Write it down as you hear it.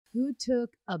Who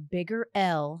took a bigger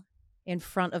L in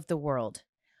front of the world?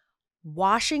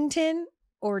 Washington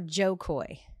or Joe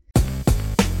Coy?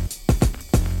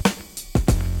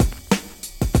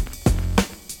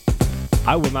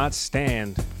 I will not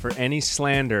stand for any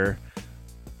slander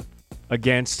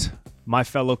against my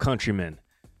fellow countrymen.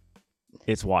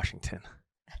 It's Washington.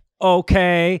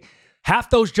 Okay. Half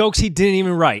those jokes he didn't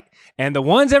even write. And the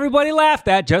ones everybody laughed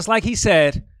at, just like he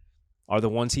said, are the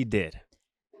ones he did.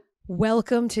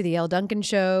 Welcome to the Elle Duncan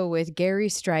Show with Gary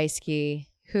Striewski,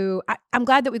 who I'm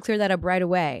glad that we cleared that up right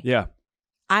away. Yeah.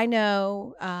 I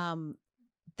know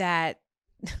that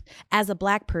as a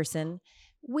Black person,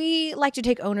 we like to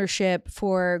take ownership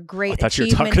for great achievements. You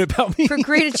were talking about me. For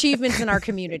great achievements in our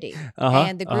community.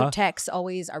 And the group texts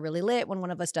always are really lit when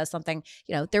one of us does something.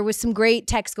 You know, there was some great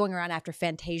texts going around after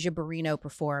Fantasia Barrino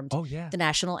performed the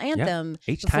national anthem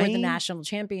before the national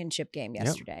championship game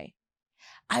yesterday.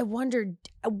 I wondered,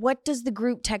 what does the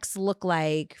group text look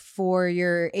like for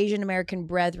your Asian American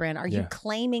brethren? Are you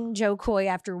claiming Joe Coy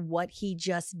after what he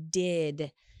just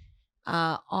did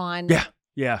on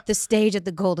the stage at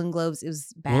the Golden Globes? It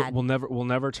was bad. We'll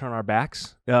never turn our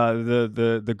backs.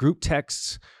 The group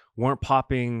texts weren't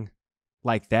popping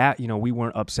like that. You know, we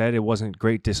weren't upset. It wasn't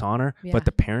great dishonor. But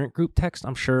the parent group text,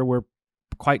 I'm sure, were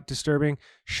quite disturbing.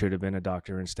 Should have been a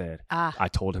doctor instead. I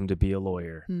told him to be a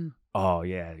lawyer. Oh,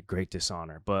 yeah, great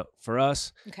dishonor. But for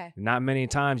us, not many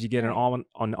times you get an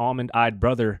almond-eyed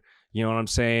brother, you know what I'm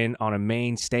saying, on a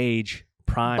main stage,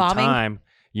 prime time.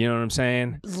 You know what I'm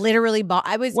saying? Literally,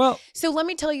 so let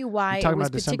me tell you why it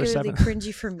was particularly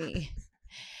cringy for me.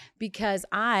 Because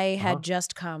I had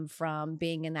just come from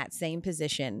being in that same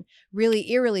position,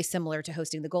 really eerily similar to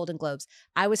hosting the Golden Globes.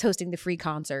 I was hosting the free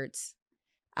concerts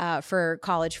for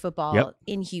college football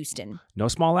in Houston. No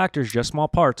small actors, just small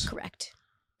parts. Correct.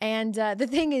 And the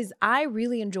thing is, I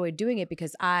really enjoyed doing it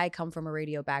because I come from a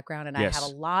radio background and I have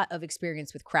a lot of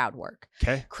experience with crowd work.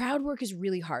 Okay. Crowd work is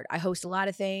really hard. I host a lot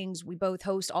of things. We both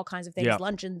host all kinds of things,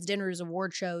 luncheons, dinners,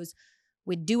 award shows.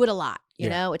 We do it a lot. You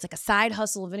know, it's like a side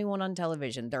hustle of anyone on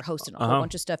television. They're hosting a whole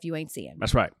bunch of stuff you ain't seeing.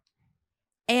 That's right.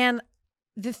 And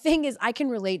the thing is, I can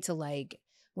relate to like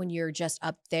when you're just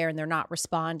up there and they're not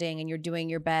responding and you're doing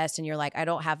your best and you're like, I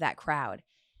don't have that crowd.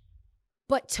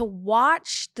 But to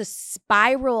watch the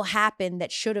spiral happen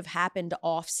that should have happened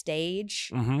off stage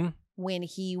when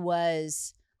he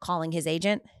was calling his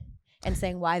agent and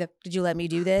saying, did you let me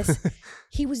do this?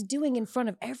 He was doing in front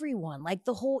of everyone. Like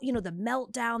the whole, you know, the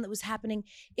meltdown that was happening,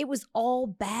 it was all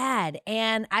bad.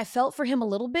 And I felt for him a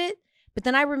little bit, but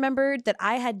then I remembered that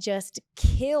I had just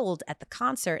killed at the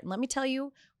concert. And let me tell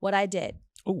you what I did.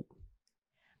 Oh,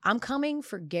 I'm coming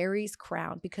for Gary's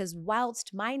crown because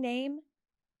whilst my name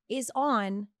is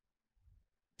on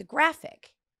the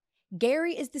graphic,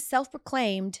 Gary is the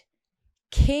self-proclaimed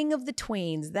king of the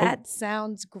tweens. That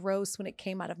sounds gross when it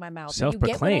came out of my mouth. Self-proclaimed.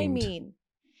 You get what I mean?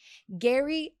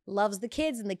 Gary loves the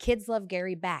kids and the kids love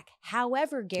Gary back.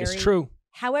 However, Gary, it's true.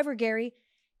 However, Gary,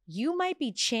 you might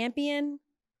be champion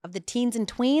of the teens and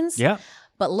tweens. Yeah.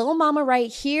 But little mama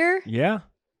right here. Yeah.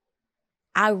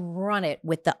 I run it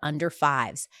with the under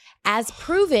fives, as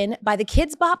proven by the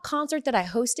Kids Bop concert that I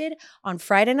hosted on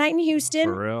Friday night in Houston.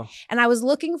 For real. And I was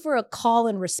looking for a call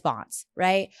and response,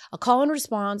 right? A call and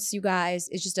response, you guys,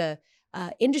 is just a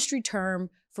industry term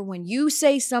for when you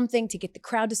say something to get the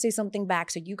crowd to say something back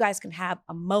so you guys can have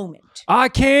a moment. I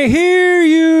can't hear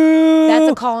you. That's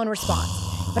a call and response.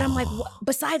 But I'm like,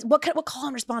 besides, what call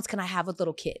and response can I have with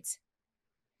little kids?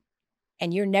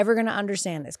 And you're never going to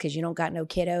understand this because you don't got no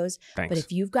kiddos. Thanks. But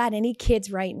if you've got any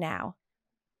kids right now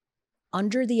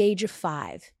under the age of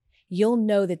 5, you'll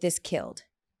know that this killed.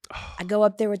 I go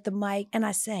up there with the mic and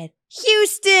I said,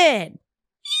 Houston.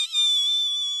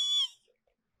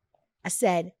 I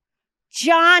said,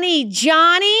 Johnny.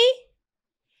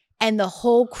 And the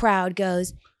whole crowd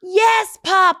goes, yes,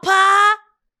 Papa.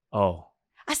 Oh.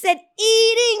 I said,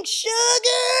 eating sugar.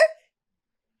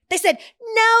 They said,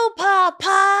 no,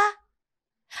 Papa.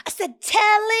 I said,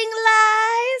 telling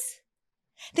lies.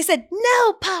 They said,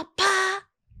 no, Papa.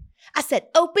 I said,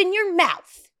 open your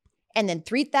mouth. And then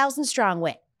 3,000 strong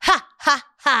went, ha, ha,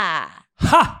 ha.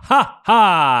 Ha, ha,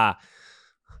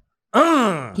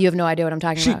 ha. You have no idea what I'm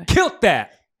talking about. She killed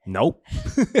that. Nope.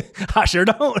 I sure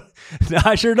don't.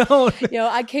 You know,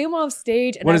 I came off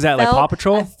stage and what is that, like Paw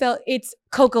Patrol? I felt it's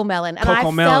Coco Melon. And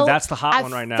Coco Melon, that's the hot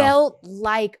one right now.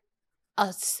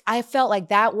 I felt like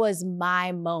that was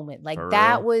my moment. Like For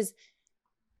that real? was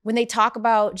when they talk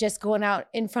about just going out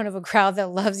in front of a crowd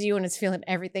that loves you and is feeling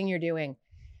everything you're doing.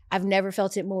 I've never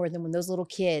felt it more than when those little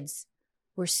kids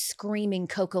were screaming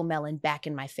Coco Melon back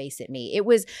in my face at me.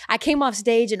 I came off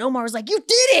stage and Omar was like, you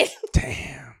did it.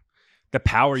 Damn. The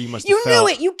power you must have You felt.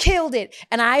 knew it. You killed it.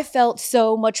 And I felt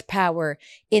so much power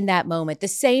in that moment. The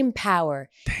same power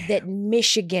that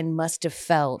Michigan must have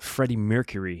felt. Freddie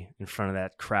Mercury in front of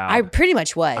that crowd. I pretty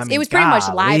much was. I mean, it was pretty much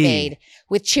Live golly. Aid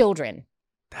with children,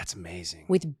 That's amazing.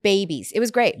 with babies. It was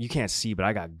great. You can't see, but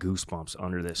I got goosebumps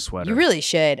under this sweater. You really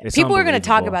should. It's People are going to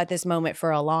talk unbelievable. about this moment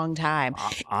for a long time.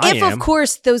 I If, am. of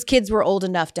course, those kids were old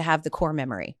enough to have the core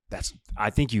memory. I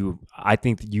think you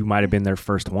might have been their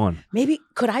first one. Maybe,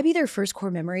 could I be their first core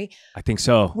memory? I think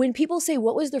so. When people say,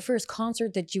 what was the first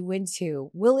concert that you went to?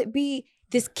 Will it be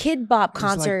this Kid Bop It was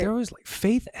concert? there was like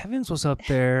Faith Evans was up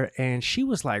there, and she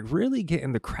was like really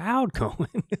getting the crowd going.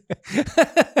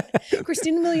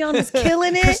 Christina Milian was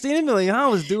killing it. Christina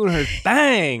Milian was doing her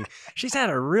thing. She's had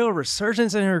a real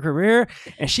resurgence in her career,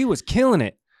 and she was killing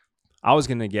it. I was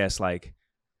gonna guess like,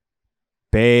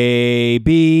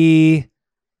 baby.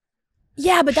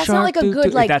 Yeah, but that's not like a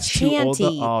good like that's too old.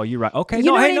 chanty. Oh, you're right. Okay, You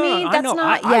no, know hey, what I no, mean? no, That's I know.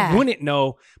 not- I yeah. wouldn't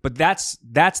know, but that's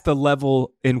the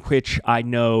level in which I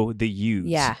know the use.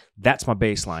 Yeah. That's my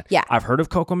baseline. Yeah. I've heard of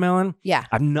Coco Melon. Yeah.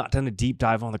 I've not done a deep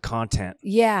dive on the content.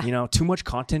 Yeah. You know, too much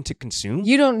content to consume.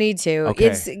 You don't need to. Okay.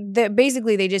 It's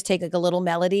basically they just take like a little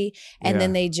melody and Yeah.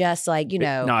 then they just like,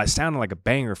 No, it sounded like a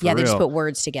banger for yeah, real. they just put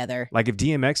words together. Like if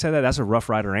DMX said that, that's a Rough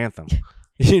Rider anthem.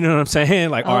 You know what I'm saying?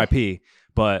 Like Oh. R.I.P.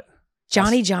 But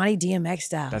Johnny DMX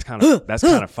style. that's kind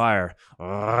of fire.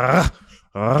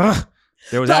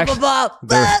 There was Blah, actually blah, blah,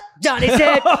 there- blah. Johnny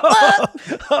said,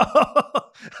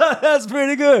 that's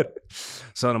pretty good.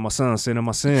 Son of my son, sin of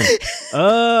my sin.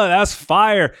 That's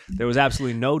fire. There was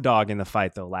absolutely no dog in the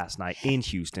fight though last night in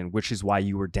Houston, which is why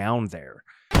you were down there.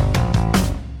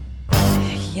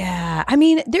 yeah. I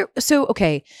mean, so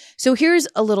here's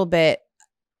a little bit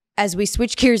as we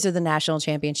switch gears to the national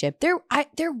championship. There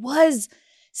was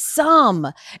some,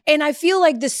 and I feel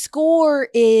like the score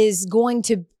is going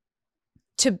to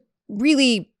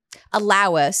really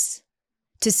allow us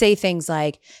to say things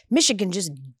like Michigan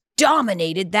just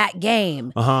dominated that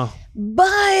game.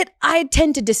 But I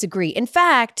tend to disagree. In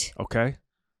fact, Okay.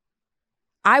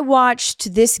 I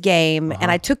watched this game and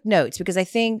Uh-huh. I took notes because I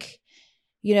think,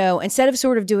 instead of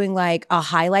sort of doing like a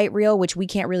highlight reel, which we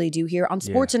can't really do here on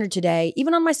Yeah. SportsCenter today,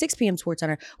 even on my 6 p.m.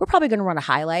 SportsCenter, we're probably going to run a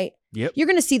highlight. Yep. You're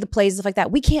going to see the plays, stuff like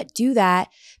that. We can't do that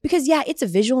because, yeah, it's a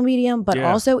visual medium, but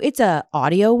Yeah. also it's a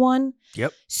audio one.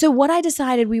 Yep. So what I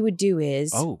decided we would do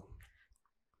is Oh.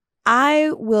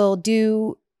 I will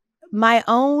do my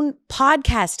own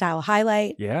podcast style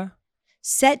highlight Yeah.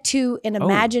 set to an Oh.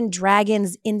 Imagine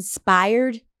Dragons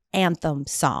inspired anthem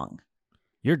song.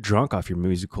 You're drunk off your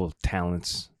musical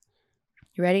talents.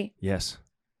 You ready? Yes.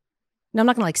 No, I'm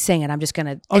not going to like sing it. I'm just going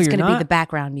to, Oh, it's you're going to be not? the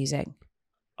background music.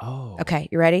 Oh. Okay.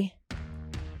 You ready?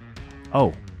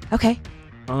 Oh. Okay.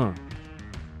 Uh.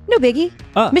 No biggie.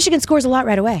 Uh. Michigan scores a lot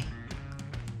right away.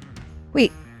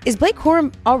 Wait, is Blake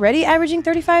Corum already averaging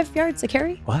 35 yards a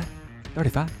carry? What?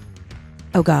 35.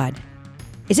 Oh, God.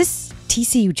 Is this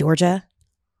TCU, Georgia?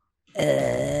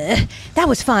 That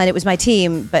was fun. It was my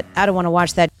team, but I don't want to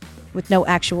watch that with no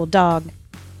actual dog.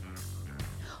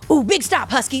 Ooh, big stop,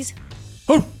 Huskies.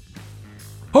 Oh.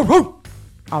 Oh. Oh.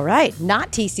 All right,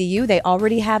 not TCU. They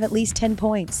already have at least 10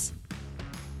 points.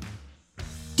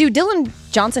 Dude, Dylan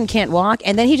Johnson can't walk,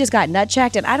 and then he just got nut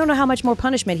checked, and I don't know how much more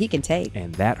punishment he can take.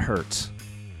 And that hurts.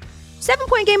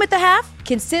 7-point game at the half.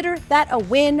 Consider that a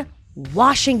win,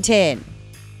 Washington.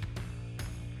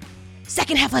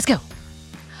 Second half, let's go.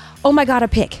 Oh my God, a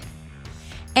pick.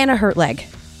 And a hurt leg.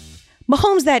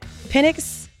 Mahomes that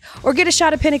Penix, or get a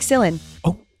shot of penicillin.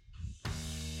 Oh.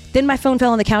 Then my phone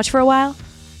fell on the couch for a while,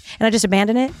 and I just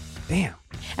abandoned it. Damn.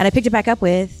 And I picked it back up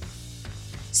with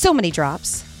so many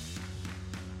drops.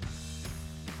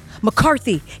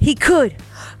 McCarthy, he could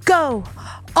go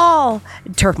all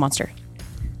turf monster.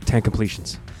 10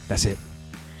 completions. That's it.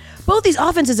 Both these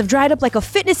offenses have dried up like a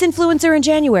fitness influencer in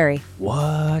January.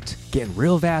 What? Getting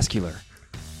real vascular.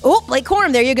 Oh, Blake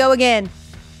Corum, there you go again.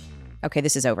 Okay,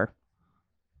 this is over.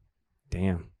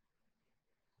 Damn.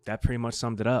 That pretty much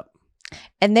summed it up.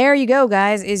 And there you go,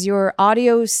 guys, is your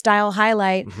audio style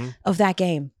highlight of that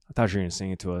game. I thought you were going to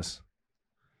sing it to us.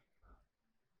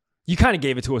 You kind of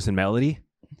gave it to us in melody.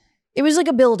 It was like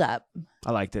a build-up.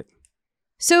 I liked it.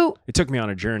 So It took me on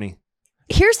a journey.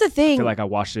 here's the I thing. feel like I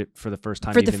watched it for the first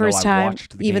time. For the even though first I time,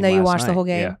 watched the even game though you last watched the night. whole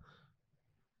game. Yeah.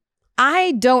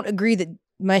 I don't agree that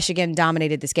Michigan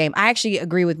dominated this game. I actually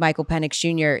agree with Michael Penix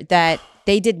Jr. that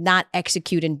they did not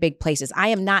execute in big places. I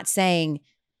am not saying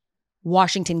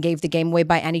Washington gave the game away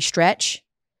by any stretch,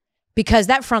 because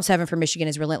that front seven for Michigan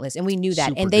is relentless, and we knew that.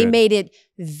 Super and they good. made it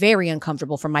very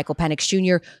uncomfortable for Michael Penix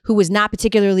Jr., who was not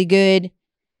particularly good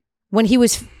when he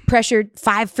was pressured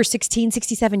 5 for 16,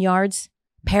 67 yards.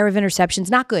 pair of interceptions,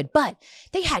 not good, but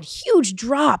they had huge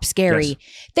drops, Gary. Yes.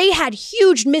 They had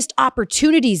huge missed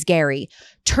opportunities, Gary.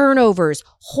 Turnovers,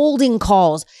 holding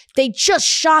calls. They just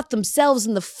shot themselves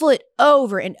in the foot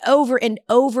over and over and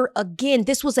over again.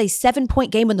 This was a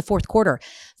 7-point game in the fourth quarter.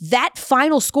 That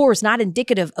final score is not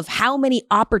indicative of how many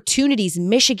opportunities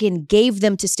Michigan gave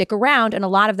them to stick around. And a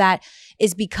lot of that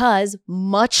is because,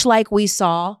 much like we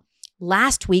saw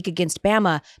last week against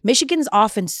Bama, Michigan's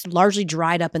offense largely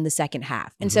dried up in the second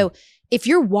half. And so if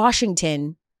you're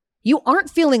Washington, you aren't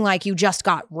feeling like you just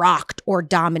got rocked or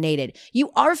dominated.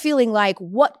 You are feeling like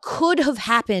what could have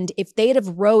happened if they'd have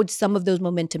rode some of those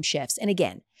momentum shifts. And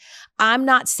again, I'm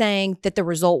not saying that the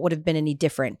result would have been any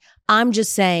different. I'm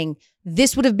just saying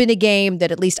this would have been a game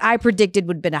that at least I predicted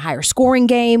would have been a higher scoring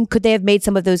game. Could they have made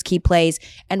some of those key plays?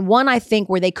 And one, I think,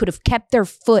 where they could have kept their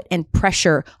foot and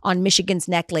pressure on Michigan's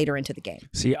neck later into the game.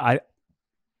 See,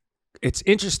 it's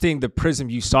interesting the prism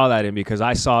you saw that in, because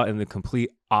I saw it in the complete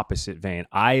opposite vein.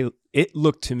 It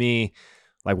looked to me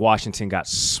like Washington got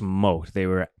smoked. They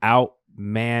were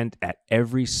outmanned at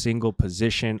every single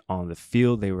position on the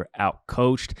field. They were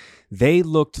outcoached. They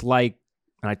looked like,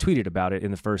 and I tweeted about it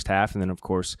in the first half, and then, of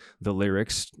course, the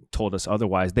lyrics told us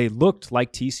otherwise. They looked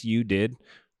like TCU did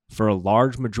for a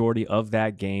large majority of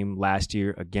that game last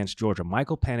year against Georgia.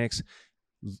 Michael Penix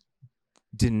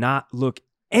did not look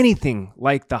anything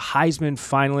like the Heisman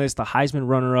finalist, the Heisman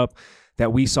runner-up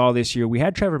that we saw this year. We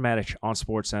had Trevor Maddich on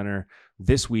SportsCenter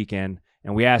this weekend,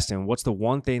 and we asked him, what's the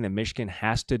one thing that Michigan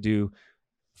has to do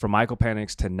for Michael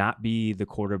Penix to not be the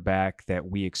quarterback that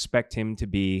we expect him to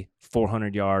be,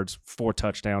 400 yards, 4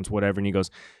 touchdowns, whatever. And he goes,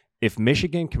 if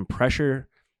Michigan can pressure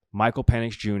Michael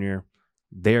Penix Jr.,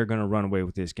 they're going to run away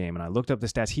with this game. And I looked up the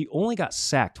stats. He only got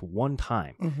sacked one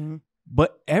time.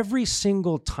 But every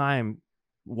single time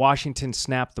Washington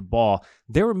snapped the ball,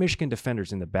 there were Michigan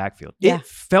defenders in the backfield. Yeah. It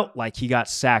felt like he got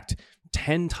sacked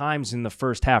 10 times in the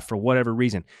first half for whatever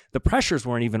reason. The pressures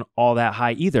weren't even all that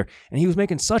high either. And he was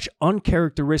making such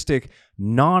uncharacteristic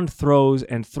non-throws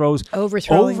and throws.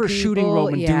 Overshooting people,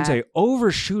 Roman Dunze,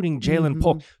 overshooting Jalen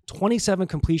Polk. 27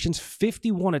 completions,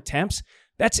 51 attempts.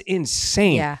 That's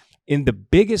insane. Yeah. In the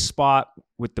biggest spot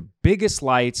with the biggest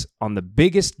lights on the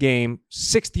biggest game,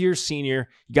 6th-year senior.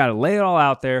 You got to lay it all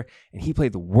out there. And he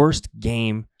played the worst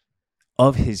game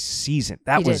of his season.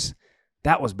 That was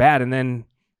bad. And then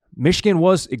Michigan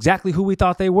was exactly who we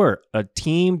thought they were, a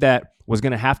team that was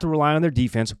going to have to rely on their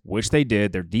defense, which they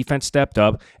did. Their defense stepped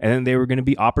up, and then they were going to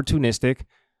be opportunistic.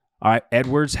 All right,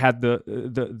 Edwards had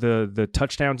the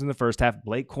touchdowns in the first half.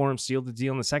 Blake Corum sealed the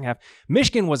deal in the second half.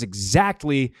 Michigan was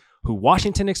exactly who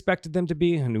Washington expected them to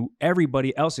be and who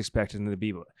everybody else expected them to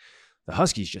be. But the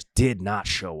Huskies just did not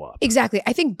show up. Exactly.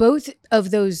 I think both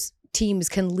of those teams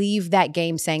can leave that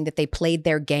game saying that they played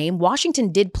their game.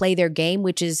 Washington did play their game,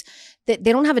 which is that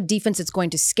they don't have a defense that's going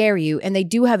to scare you, and they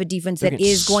do have a defense that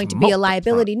is going to be a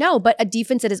liability. No, but a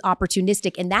defense that is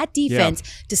opportunistic. And that defense,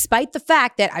 despite the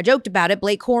fact that I joked about it,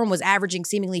 Blake Corum was averaging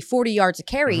seemingly 40 yards a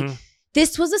carry,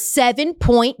 this was a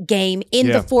 7-point game in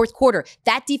the fourth quarter.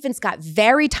 That defense got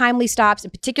very timely stops,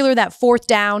 in particular that 4th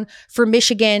down for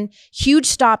Michigan. Huge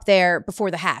stop there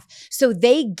before the half. So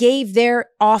they gave their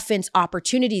offense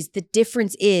opportunities. The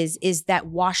difference is that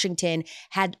Washington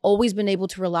had always been able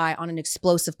to rely on an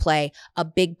explosive play, a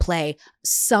big play,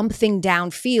 something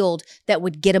downfield that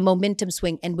would get a momentum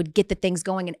swing and would get the things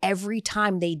going. And every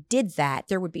time they did that,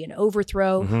 there would be an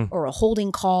overthrow or a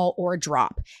holding call or a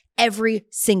drop. Every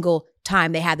single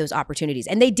time they had those opportunities.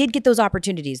 And they did get those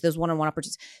opportunities, those one-on-one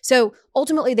opportunities. So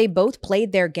ultimately, they both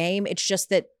played their game. It's just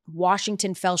that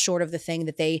Washington fell short of the thing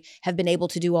that they have been able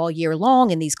to do all year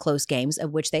long in these close games,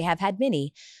 of which they have had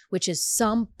many, which is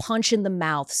some punch in the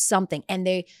mouth, something. And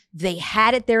they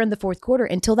had it there in the fourth quarter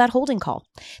until that holding call.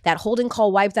 That holding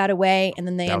call wiped that away, and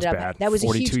then they ended up bad. That was a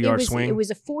huge 42-yard swing. It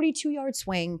was a 42-yard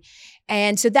swing.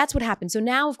 And so that's what happened. So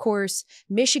now, of course,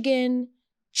 Michigan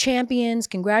champions.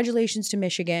 Congratulations to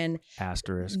Michigan.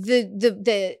 Asterisk.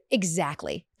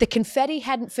 Exactly. The confetti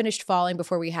hadn't finished falling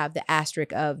before we have the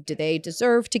asterisk of, do they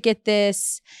deserve to get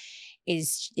this?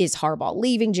 Is Harbaugh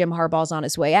leaving? Jim Harbaugh's on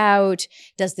his way out.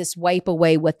 Does this wipe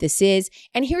away what this is?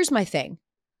 And here's my thing.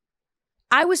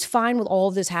 I was fine with all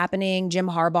of this happening. Jim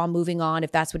Harbaugh moving on,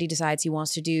 if that's what he decides he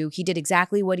wants to do. He did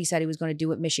exactly what he said he was going to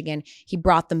do at Michigan. He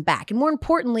brought them back. And more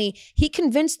importantly, he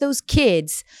convinced those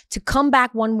kids to come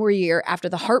back one more year after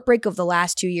the heartbreak of the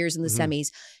last 2 years in the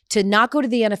semis, to not go to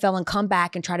the NFL and come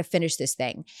back and try to finish this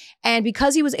thing. And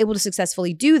because he was able to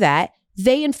successfully do that,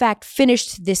 they in fact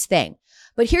finished this thing.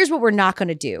 But here's what we're not going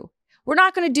to do. We're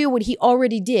not going to do what he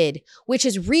already did, which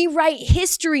is rewrite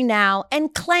history now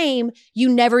and claim you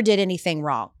never did anything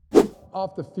wrong.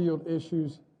 Off the field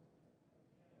issues,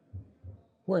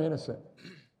 We're innocent.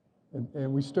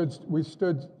 And we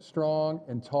stood strong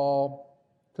and tall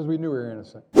because we knew we were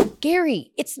innocent.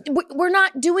 Gary, we're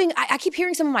not doing, I keep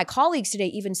hearing some of my colleagues today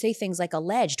even say things like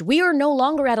alleged. We are no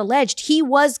longer at alleged. He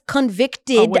was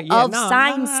convicted of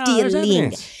sign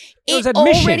stealing. It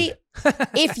already,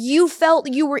 if you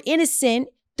felt you were innocent,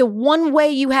 the one way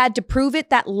you had to prove it,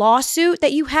 that lawsuit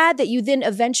that you had that you then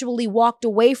eventually walked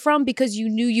away from because you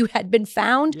knew you had been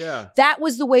found, that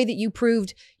was the way that you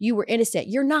proved you were innocent.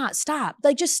 You're not. Stop.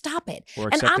 Like, just stop it.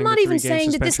 And I'm not even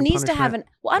saying that this needs to have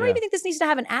I don't even think this needs to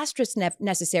have an asterisk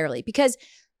necessarily, because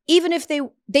even if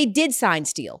they did sign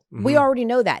steal, we already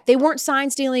know that. They weren't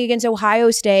sign stealing against Ohio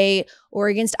State or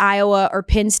against Iowa or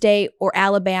Penn State or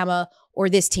Alabama or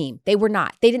this team. They were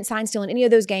not. They didn't sign steal in any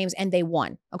of those games, and they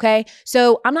won. Okay?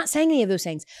 So I'm not saying any of those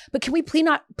things, but can we please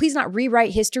not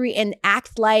rewrite history and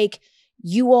act like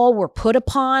you all were put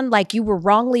upon, like you were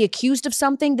wrongly accused of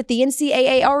something that the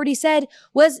NCAA already said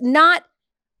was not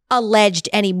alleged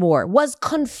anymore, was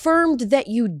confirmed that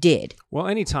you did. Well,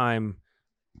 anytime,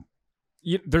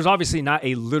 there's obviously not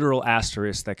a literal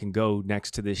asterisk that can go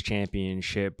next to this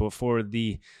championship, but for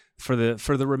the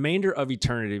remainder of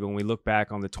eternity, when we look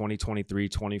back on the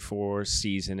 2023-24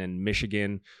 season and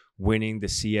Michigan winning the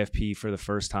CFP for the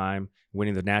first time,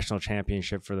 winning the national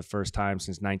championship for the first time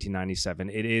since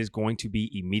 1997, it is going to be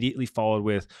immediately followed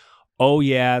with, oh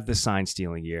yeah, the sign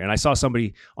stealing year. And I saw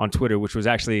somebody on Twitter, which was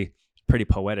actually pretty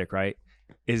poetic, right?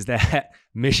 Is that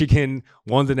Michigan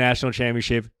won the national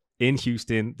championship in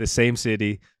Houston, the same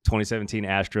city, 2017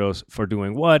 Astros, for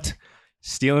doing what?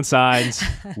 Stealing signs,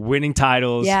 winning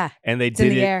titles, and they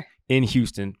did it in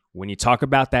Houston. When you talk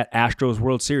about that Astros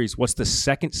World Series, what's the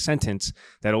second sentence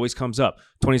that always comes up?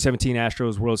 2017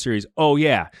 Astros World Series. Oh,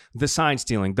 yeah, the sign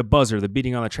stealing, the buzzer, the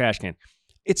beating on the trash can.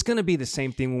 It's going to be the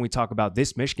same thing when we talk about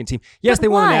this Michigan team. Yes, they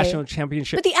won the national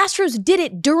championship. But the Astros did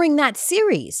it during that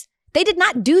series. They did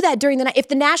not do that during the night. If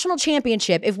the national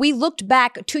championship, if we looked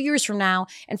back 2 years from now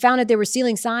and found that they were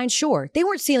stealing signs, sure. They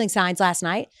weren't stealing signs last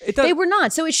night. They were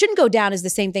not. So it shouldn't go down as the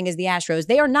same thing as the Astros.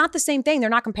 They are not the same thing. They're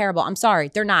not comparable. I'm sorry.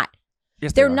 They're not.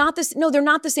 Yes, they're not this. No, they're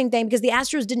not the same thing, because the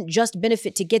Astros didn't just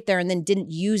benefit to get there and then didn't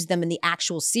use them in the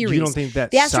actual series. You don't think that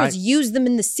the Astros used them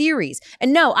in the series?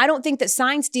 And no, I don't think that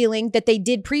sign stealing that they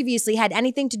did previously had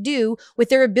anything to do with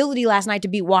their ability last night to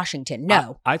beat Washington.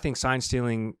 No, I think sign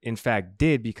stealing, in fact,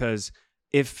 did, because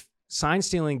if sign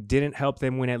stealing didn't help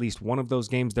them win at least one of those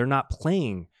games, they're not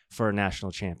playing for a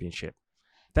national championship.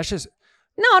 That's just.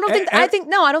 No, I don't think.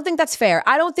 I don't think that's fair.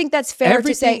 I don't think that's fair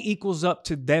to say. Everything equals up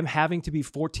to them having to be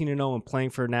 14-0 and playing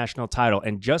for a national title.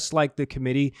 And just like the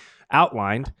committee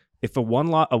outlined, if a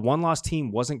one-loss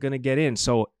team wasn't going to get in,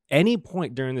 so any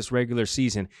point during this regular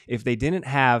season, if they didn't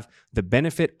have the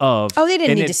benefit of, they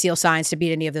didn't need to steal signs to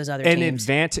beat any of those other teams. An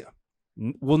advantage.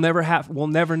 We'll never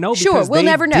know. Sure, we'll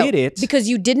never know did it because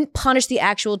you didn't punish the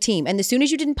actual team. And as soon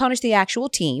as you didn't punish the actual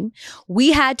team,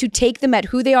 we had to take them at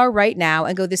who they are right now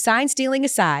and go, the sign stealing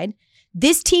aside,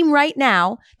 this team right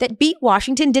now that beat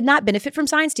Washington did not benefit from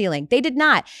sign stealing. They did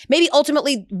not. Maybe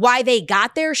ultimately why they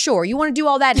got there, sure. You want to do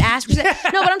all that and ask? No,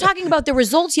 but I'm talking about the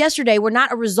results yesterday were not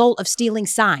a result of stealing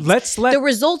signs. The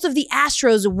results of the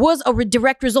Astros was a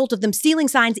direct result of them stealing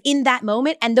signs in that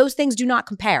moment, and those things do not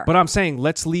compare. But I'm saying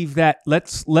let's leave that.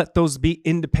 Let's let those be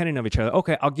independent of each other.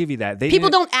 Okay, I'll give you that. People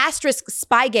don't asterisk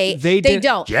Spygate. They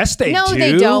don't. Yes, they do. No,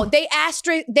 they don't. They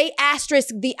asterisk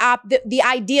the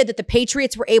idea that the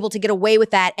Patriots were able to get away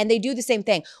with that, and they do the same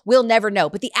thing. We'll never know.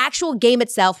 But the actual game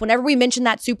itself, whenever we mention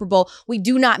that Super Bowl, we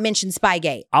do not mention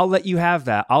Spygate. I'll let you have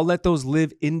that. I'll let those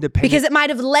live independent. Because it might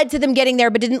have led to them getting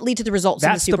there, but didn't lead to the results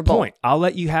in the Super Bowl. That's the point. I'll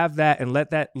let you have that and let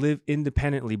that live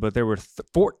independently. But there were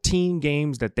 14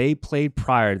 games that they played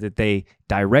prior that they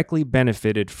directly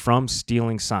benefited from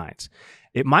stealing signs.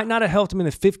 It might not have helped them in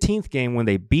the 15th game when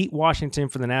they beat Washington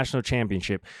for the national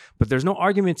championship, but there's no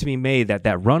argument to be made that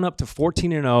that run up to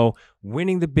 14-0,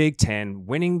 winning the Big Ten,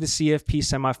 winning the CFP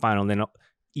semifinal, and then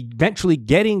eventually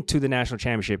getting to the national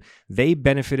championship, they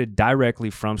benefited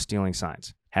directly from stealing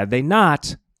signs. Had they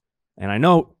not, and I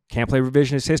know can't play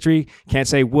revisionist history, can't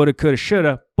say woulda, coulda,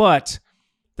 shoulda, but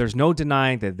there's no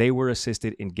denying that they were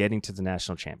assisted in getting to the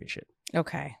national championship.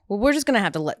 Okay. Well, we're just going to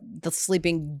have to let the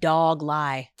sleeping dog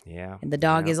lie. Yeah. And the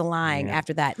dog is lying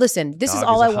after that. Listen, this is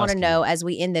all I want to know as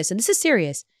we end this. And this is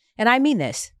serious. And I mean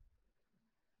this.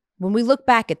 When we look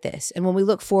back at this and when we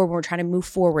look forward, we're trying to move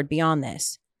forward beyond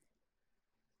this.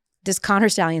 Does Connor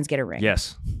Stalions get a ring?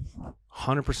 Yes.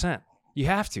 100%. You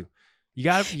have to. You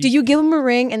got to. Do you give him a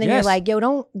ring and then you're like, yo,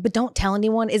 don't tell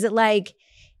anyone? Is it like,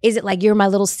 Is it like you're my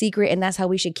little secret and that's how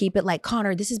we should keep it? Like,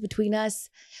 Connor, this is between us,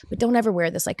 but don't ever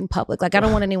wear this like in public. Like, I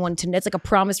don't want anyone to, it's like a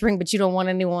promise ring, but you don't want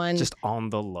anyone. Just on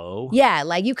the low. Yeah,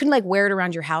 like you can like wear it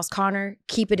around your house, Connor.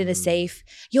 Keep it in a safe.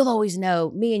 You'll always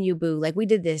know, me and you, boo, like we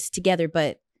did this together,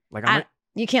 but Like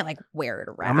you can't like wear it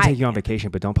around. I'm gonna take you on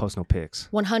vacation, but don't post no pics.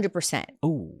 100%.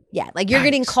 Oh. Yeah, like you're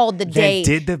getting called the day.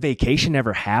 Did the vacation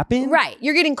ever happen? Right.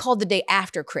 You're getting called the day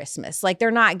after Christmas. Like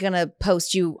they're not going to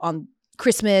post you on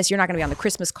Christmas. You're not going to be on the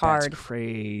Christmas card. That's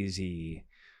crazy.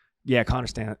 Yeah, Connor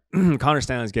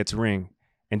Stanley gets a ring.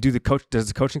 And does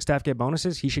the coaching staff get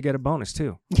bonuses? He should get a bonus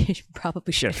too. You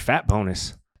probably should. Get a fat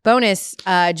bonus. Bonus,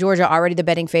 Georgia already the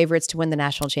betting favorites to win the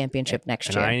national championship next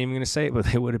year. And I ain't even going to say it, but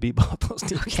they would have beat both those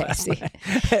teams Okay, last see.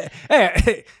 night.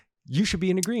 Hey, you should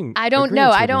be in agreement. I don't know.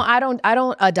 I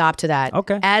don't adopt to that.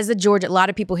 Okay. As a Georgia, a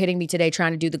lot of people hitting me today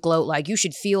trying to do the gloat, like you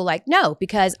should feel like, no,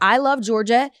 because I love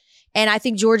Georgia. And I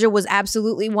think Georgia was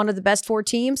absolutely one of the best 4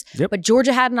 teams. Yep. But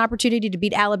Georgia had an opportunity to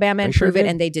beat Alabama and prove it,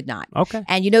 and they did not. Okay.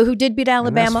 And you know who did beat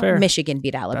Alabama? fair. Michigan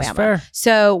beat Alabama. That's fair.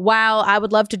 So while I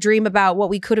would love to dream about what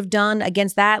we could have done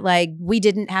against that, like we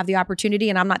didn't have the opportunity,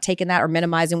 and I'm not taking that or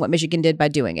minimizing what Michigan did by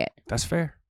doing it. That's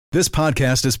fair. This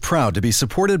podcast is proud to be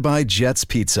supported by Jets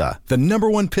Pizza, the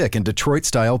 #1 pick in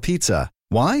Detroit-style pizza.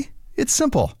 Why? It's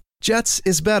simple. Jets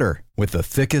is better. With the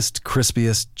thickest,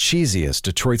 crispiest, cheesiest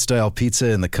Detroit-style pizza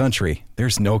in the country,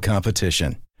 there's no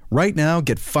competition. Right now,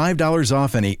 get $5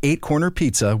 off any 8-corner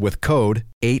pizza with code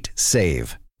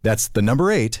 8SAVE. That's the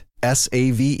number 8,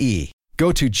 S-A-V-E.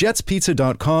 Go to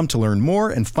jetspizza.com to learn more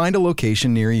and find a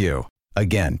location near you.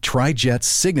 Again, try Jet's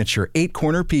signature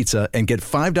 8-corner pizza and get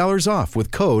 $5 off with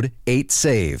code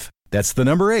 8SAVE. That's the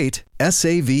number 8,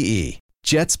 S-A-V-E.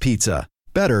 Jet's Pizza.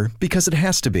 Better because it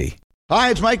has to be. Hi,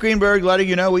 it's Mike Greenberg letting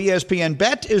you know ESPN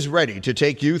Bet is ready to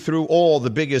take you through all the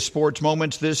biggest sports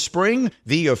moments this spring.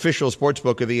 The official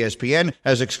sportsbook of ESPN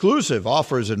has exclusive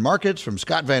offers and markets from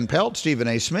Scott Van Pelt, Stephen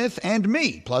A. Smith, and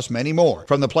me, plus many more.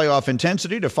 From the playoff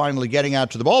intensity to finally getting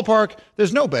out to the ballpark,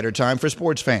 there's no better time for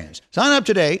sports fans. Sign up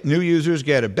today. New users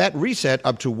get a bet reset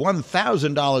up to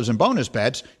 $1,000 in bonus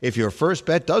bets if your first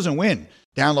bet doesn't win.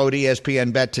 Download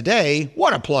ESPN Bet today.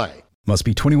 What a play. Must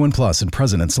be 21 plus and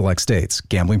present in select states.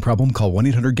 Gambling problem? Call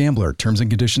 1-800-GAMBLER. Terms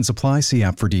and conditions apply. See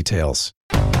app for details.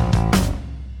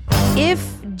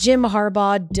 If Jim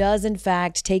Harbaugh does in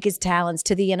fact take his talents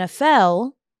to the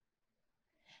NFL,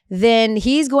 then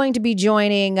he's going to be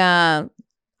joining,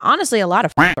 honestly, a lot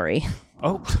of f***ery.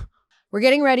 Oh. We're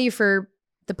getting ready for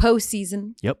the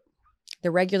postseason. Yep.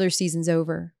 The regular season's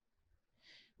over.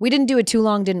 We didn't do it too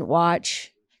long, didn't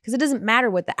watch, because it doesn't matter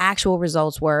what the actual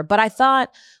results were. But I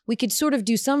thought we could sort of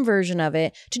do some version of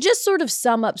it to just sort of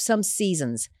sum up some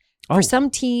seasons for some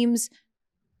teams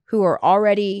who are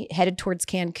already headed towards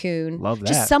Cancun. Love that.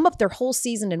 Just sum up their whole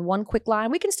season in one quick line.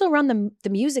 We can still run the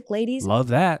music, ladies. Love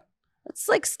that.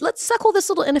 Let's suckle this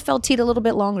little NFL teat a little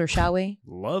bit longer, shall we?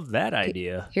 Love that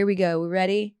idea. Here we go. We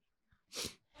ready?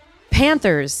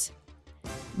 Panthers.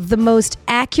 The most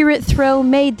accurate throw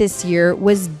made this year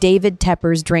was David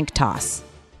Tepper's drink toss.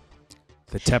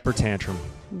 The Tepper tantrum.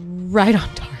 Right on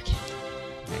target.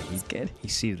 That's good. He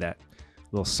seeded that.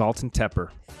 Little salt and Tepper.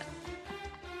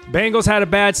 Bengals had a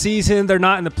bad season. They're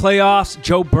not in the playoffs.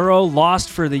 Joe Burrow lost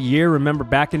for the year. Remember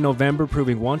back in November,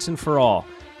 proving once and for all,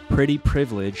 pretty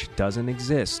privilege doesn't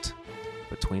exist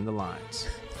between the lines.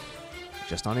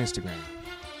 Just on Instagram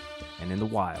and in the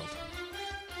wild.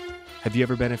 Have you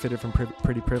ever benefited from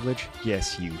pretty privilege?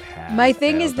 Yes, you have. My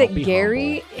thing is that Don't be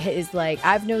Gary humble. is like,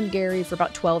 I've known Gary for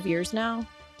about 12 years now.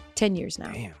 10 years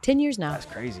now. Damn. 10 years now. That's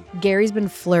crazy. Gary's been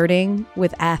flirting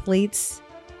with athletes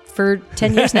for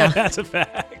 10 years now. That's a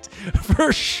fact.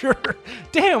 For sure.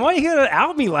 Damn, why are you going to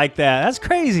out me like that? That's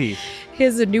crazy. He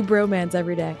has a new bromance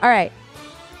every day. All right.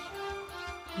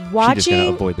 She's just going to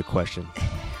Watching avoid the question.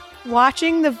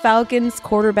 the Falcons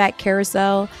quarterback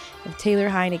carousel of Taylor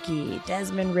Heineke,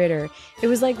 Desmond Ridder, it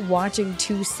was like watching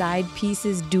two side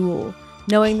pieces duel,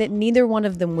 knowing that neither one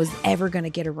of them was ever going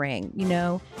to get a ring, you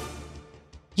know?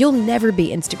 You'll never be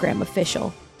Instagram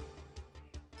official.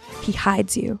 He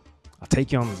hides you. I'll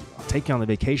take you on the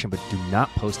vacation, but do not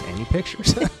post any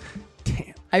pictures.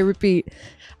 Damn. I repeat.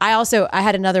 I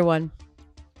had another one,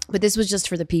 but this was just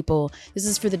for the people. This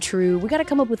is for the true. We got to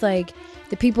come up with like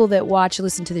the people that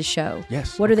listen to this show.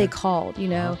 Yes. What are they okay. called? You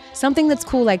know, something that's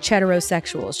cool like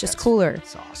cheterosexuals, just cooler,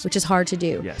 That's awesome. which is hard to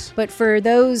do. Yes. But for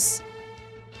those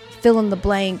fill in the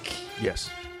blank, Yes.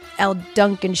 L.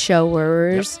 Duncan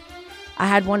showers, I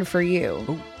had one for you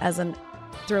Ooh. as a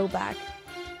throwback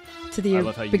to I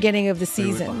love how the you beginning of the threw it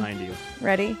season. behind you.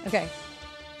 Ready? Okay.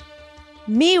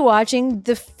 Me watching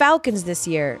the Falcons this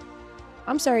year.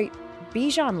 I'm sorry,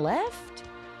 Bijan left?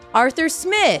 Arthur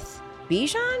Smith.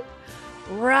 Bijan?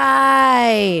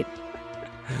 Right.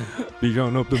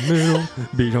 Bijan up the middle,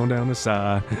 Bijan down the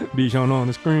side, Bijan on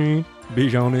the screen,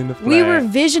 Bijan in the flag. We were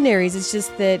visionaries. It's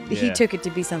just that he Yeah. took it to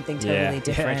be something totally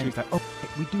different. Yeah, like, oh,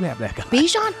 we do have that guy.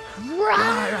 Bijan?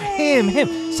 Right. Him.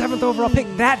 7th overall pick,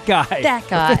 that guy. That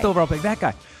guy. The 5th overall pick, that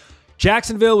guy.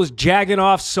 Jacksonville was jagging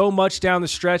off so much down the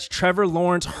stretch. Trevor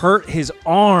Lawrence hurt his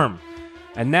arm.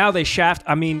 And now they shift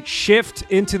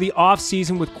into the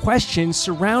offseason with questions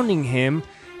surrounding him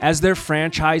as their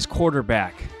franchise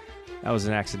quarterback. That was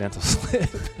an accidental slip.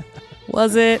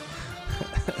 Was it?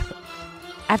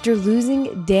 After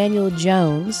losing Daniel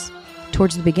Jones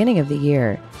towards the beginning of the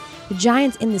year, the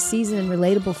Giants end the season in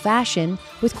relatable fashion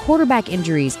with quarterback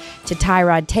injuries to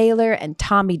Tyrod Taylor and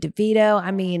Tommy DeVito. I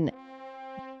mean,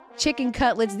 chicken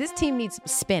cutlets. This team needs some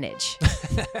spinach.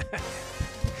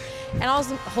 And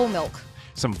also whole milk.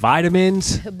 Some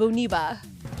vitamins. Boniva.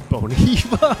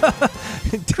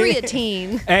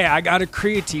 Creatine. Hey, I got a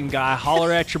creatine guy.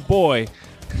 Holler at your boy.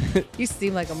 You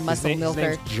seem like a muscle His milker.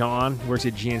 name's John. Works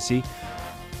at GNC.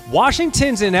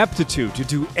 Washington's ineptitude to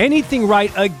do anything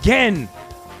right again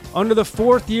under the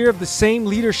 4th year of the same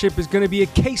leadership is going to be a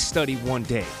case study one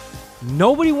day.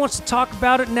 Nobody wants to talk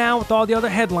about it now with all the other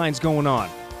headlines going on.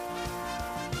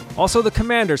 Also, the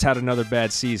Commanders had another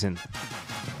bad season.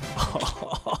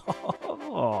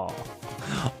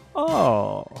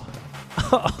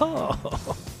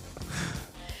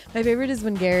 My favorite is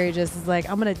when Gary just is like,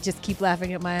 I'm going to just keep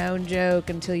laughing at my own joke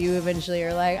until you eventually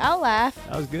are like, I'll laugh.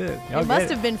 That was good. It must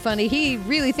have been funny. He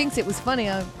really thinks it was funny.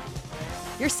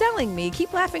 You're selling me.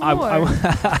 Keep laughing more.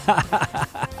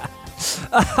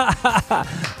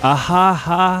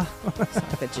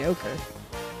 The Joker.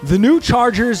 The new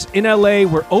Chargers in LA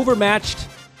were overmatched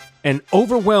and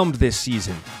overwhelmed this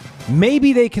season.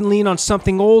 Maybe they can lean on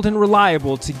something old and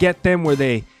reliable to get them where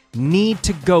they need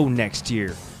to go next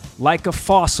year, like a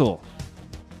fossil,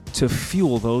 to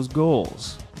fuel those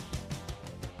goals.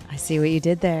 I see what you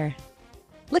did there.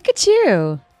 Look at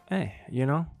you. Hey, you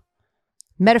know?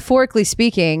 Metaphorically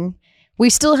speaking,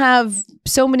 we still have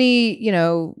so many,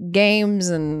 games,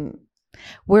 and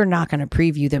we're not going to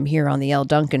preview them here on the Elle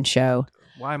Duncan Show.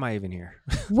 Why am I even here?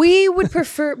 We would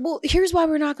prefer, here's why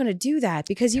we're not going to do that,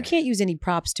 because you can't use any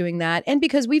props doing that. And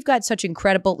because we've got such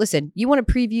incredible, listen, you want a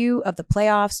preview of the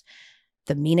playoffs?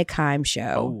 The Mina Kimes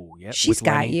Show. Oh, yep. She's with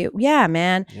got Lenny. you. Yeah,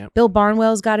 man. Yep. Bill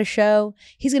Barnwell's got a show.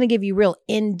 He's going to give you real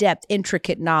in-depth,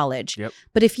 intricate knowledge. Yep.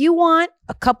 But if you want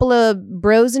a couple of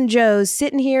bros and joes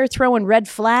sitting here throwing red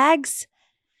flags,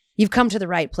 you've come to the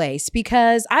right place,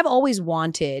 because I've always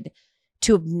wanted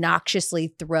to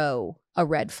obnoxiously throw a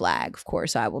red flag. Of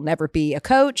course, I will never be a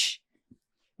coach.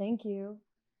 Thank you.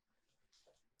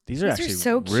 These are actually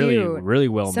so really, cute. really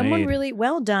well Someone made. really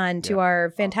well done to Yeah. our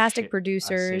fantastic I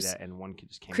producers, say that and one kid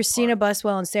just came Christina apart.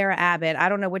 Buswell and Sarah Abbott. I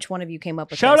don't know which one of you came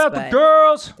up with Shout this, out the but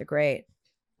girls. they're great.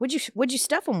 What'd you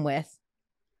stuff them with?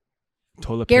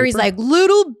 Toilet Gary's paper? like,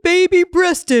 little baby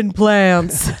breast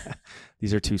implants.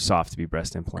 These are too soft to be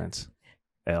breast implants.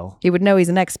 L. He would know, he's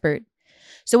an expert.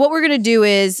 So what we're going to do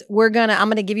is I'm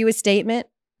going to give you a statement.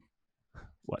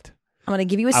 What? I'm going to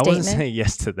give you a I statement. wasn't saying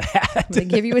yes to that. I'm going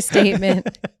to give you a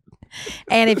statement.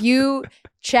 And if you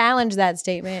challenge that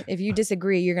statement, if you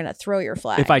disagree, you're going to throw your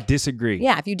flag. If I disagree.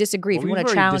 Yeah, if you disagree, if you Well, want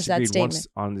to we've already challenge that disagreed statement. once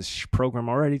on this program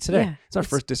already today. Yeah, it's our it's-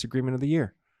 first disagreement of the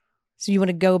year. So you want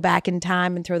to go back in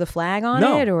time and throw the flag on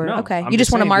No, it? Or no. okay. I'm You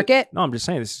just want to saying mark that- it? No, I'm just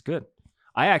saying this is good.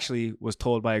 I actually was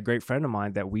told by a great friend of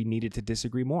mine that we needed to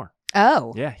disagree more.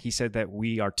 Oh. Yeah, he said that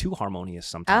we are too harmonious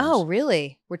sometimes. Oh,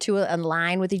 really? We're too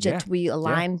aligned with each other. Yeah. We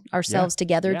align ourselves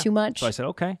together Yeah. too much? So I said,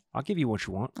 okay, I'll give you what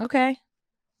you want. Okay.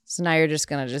 So now you're just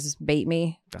going to just bait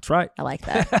me? That's right. I like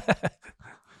that.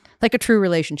 Like a true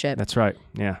relationship. That's right.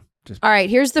 Yeah. Just All right,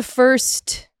 here's the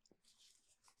first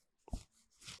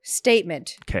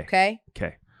statement. okay. Okay?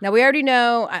 Okay. Now, we already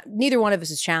know neither one of us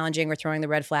is challenging or throwing the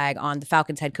red flag on the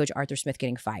Falcons head coach Arthur Smith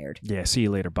getting fired. Yeah. See you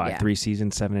later. Bye. Yeah. 3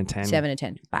 seasons, 7 and 10. 7 and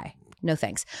 10. Bye. No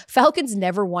thanks. Falcons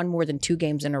never won more than 2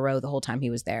 games in a row the whole time he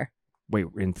was there. Wait,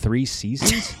 in 3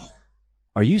 seasons?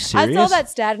 Are you I serious? saw that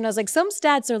stat and I was like, some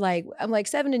stats are like, I'm like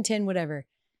 7 and 10, whatever.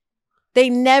 They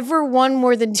never won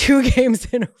more than 2 games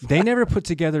in a row. They never put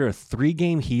together a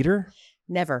 3-game heater?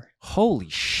 Never. Holy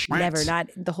shit. Never. Not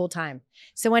the whole time.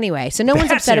 So anyway, so no one's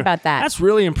That's upset about that. That's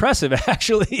really impressive,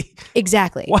 actually.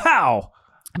 Exactly. Wow.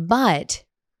 But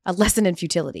a lesson in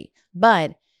futility.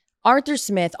 But Arthur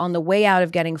Smith, on the way out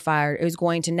of getting fired, is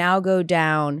going to now go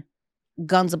down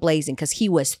guns a-blazing because he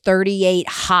was 38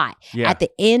 hot Yeah. at the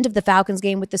end of the Falcons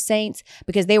game with the Saints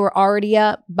because they were already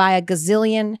up by a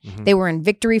gazillion. They were in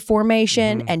victory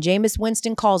formation and Jameis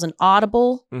Winston calls an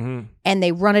audible and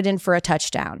they run it in for a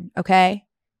touchdown. Okay?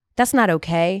 That's not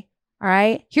okay. All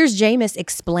right? Here's Jameis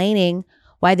explaining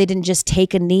why they didn't just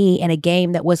take a knee in a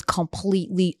game that was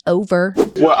completely over.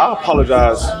 Well, I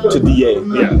apologize to DA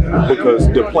because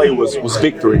the play was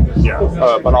victory.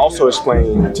 But I also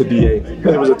explained to DA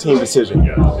that it was a team decision.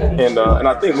 And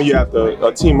I think when you have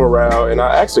a team morale, and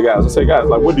I asked the guys, I say, guys,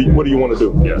 like, what do you want to do?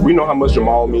 We know how much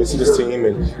Jamal means to this team,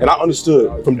 and I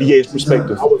understood from DA's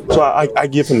perspective. So I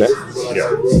give him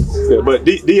that. But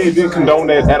DA didn't condone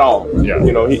that at all.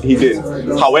 You know, he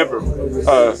didn't. However,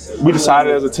 we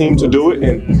decided as a team to do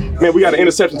it, and man, we got an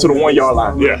interception to the 1 yard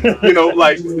line. You know,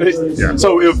 like,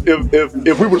 so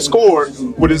if we would have scored,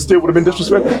 would it still would have been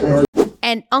disrespectful?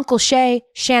 And Uncle Shay,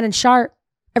 Shannon Sharp,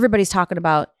 everybody's talking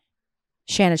about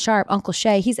Shannon Sharp. Uncle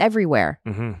Shay, he's everywhere.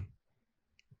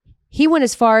 He went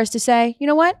as far as to say, you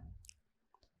know what?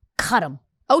 Cut him.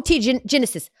 OT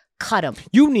Genesis, cut him.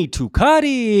 You need to cut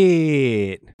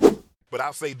it. But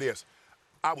I'll say this.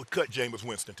 I would cut Jameis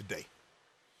Winston today.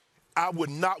 I would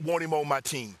not want him on my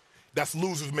team. That's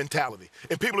loser's mentality.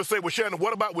 And people will say, well, Shannon,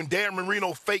 what about when Dan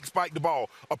Marino fake spiked the ball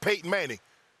or Peyton Manning?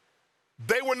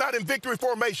 They were not in victory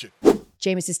formation.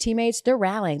 Jameis's teammates, they're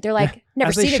rallying. They're like,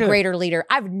 never seen a greater leader.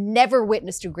 I've never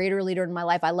witnessed a greater leader in my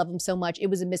life. I love him so much. It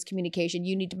was a miscommunication.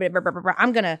 You need to...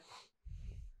 I'm going to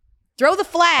throw the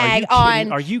flag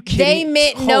on. Are you kidding? They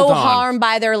meant no harm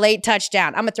by their late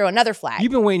touchdown. I'm going to throw another flag.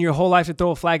 You've been waiting your whole life to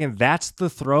throw a flag, and that's the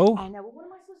throw? I know. Well, what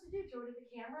am I supposed to do? Throw it at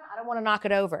the camera? I don't want to knock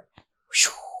it over.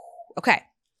 Okay.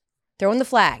 Throwing the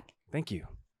flag. Thank you.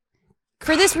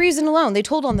 For this reason alone, they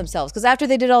told on themselves. Because after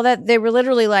they did all that, they were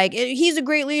literally like, he's a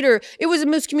great leader. It was a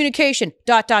miscommunication. ...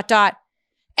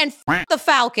 And the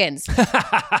Falcons. That's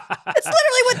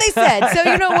literally what they said.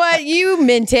 So you know what? You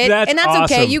meant it. And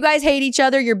that's okay. You guys hate each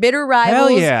other. You're bitter rivals.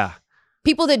 Hell yeah.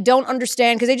 People that don't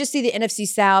understand because they just see the NFC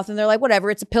South and they're like,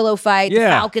 whatever, it's a pillow fight. Yeah. The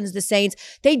Falcons, the Saints.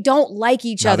 They don't like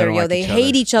each other, They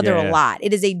hate each other a lot.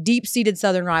 It is a deep-seated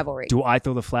Southern rivalry. Do I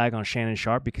throw the flag on Shannon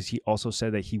Sharp because he also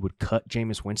said that he would cut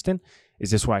Jameis Winston? Is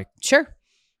this why? Sure.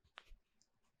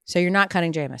 So you're not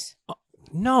cutting Jameis?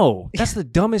 No, that's the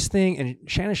dumbest thing. And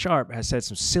Shannon Sharp has said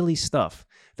some silly stuff.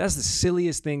 That's the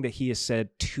silliest thing that he has said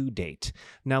to date.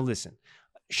 Now listen,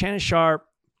 Shannon Sharp,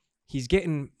 he's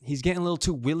getting a little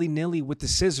too willy-nilly with the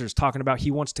scissors, talking about he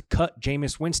wants to cut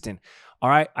Jameis Winston. All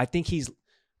right, I think he's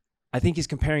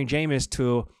comparing Jameis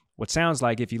to what sounds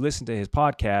like, if you listen to his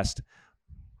podcast,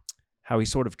 how he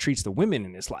sort of treats the women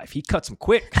in his life. He cuts them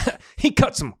quick. He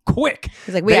cuts them quick.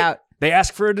 He's like, we out. They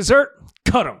ask for a dessert,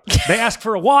 cut them. They ask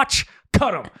for a watch,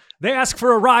 cut them. They ask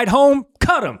for a ride home,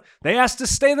 cut them. They ask to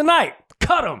stay the night,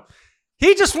 cut them.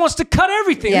 He just wants to cut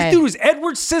everything. This dude is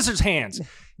Edward Scissorhands.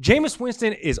 Jameis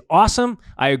Winston is awesome.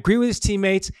 I agree with his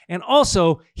teammates. And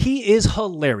also, he is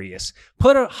hilarious.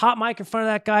 Put a hot mic in front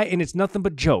of that guy, and it's nothing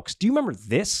but jokes. Do you remember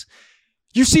this?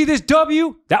 You see this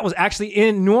W? That was actually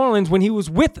in New Orleans when he was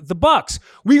with the Bucs.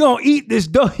 We gonna eat this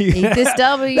W. Eat this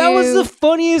W. That was the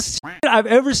funniest shit I've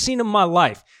ever seen in my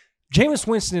life. Jameis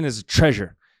Winston is a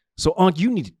treasure. So,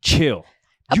 you need to chill.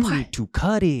 You need to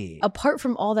cut it. Apart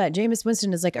from all that, Jameis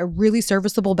Winston is like a really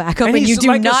serviceable backup, and you do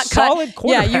like not cut.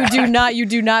 Yeah, you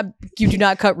do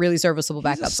not cut really serviceable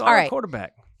backups. He's a solid all right,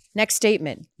 quarterback. Next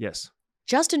statement. Yes.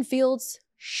 Justin Fields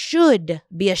should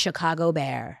be a Chicago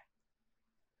Bear.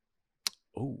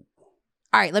 Oh.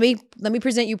 All right, let me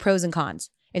present you pros and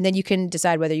cons, and then you can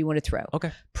decide whether you want to throw.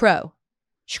 Okay. Pro.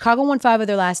 Chicago won 5 of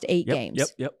their last 8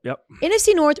 games. Yep.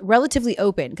 NFC North, relatively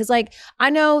open. Because, I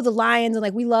know the Lions,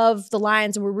 and, we love the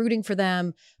Lions, and we're rooting for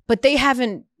them. But they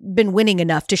haven't been winning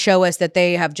enough to show us that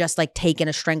they have just, taken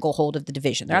a stranglehold of the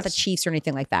division. They're not the Chiefs or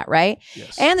anything like that, right?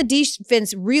 Yes. And the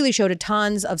defense really showed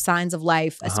tons of signs of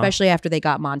life, especially after they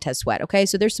got Montez Sweat, okay?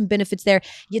 So there's some benefits there.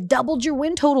 You doubled your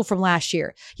win total from last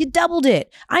year. You doubled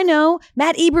it. I know.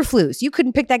 Matt Eberflus. You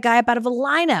couldn't pick that guy up out of a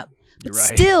lineup. But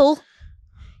still...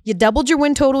 You doubled your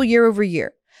win total year over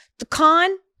year. The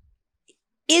con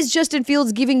is Justin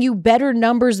Fields giving you better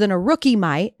numbers than a rookie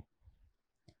might.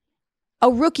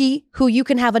 A rookie who you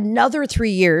can have another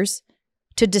 3 years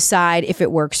to decide if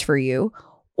it works for you.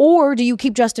 Or do you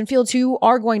keep Justin Fields, who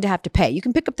are going to have to pay? You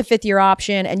can pick up the 5th-year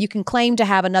option and you can claim to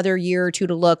have another year or 2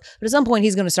 to look, but at some point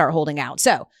he's going to start holding out.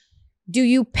 So do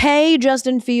you pay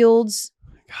Justin Fields?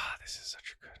 God, this is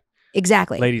such a good...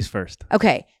 Exactly. Ladies first.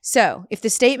 Okay, so if the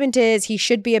statement is he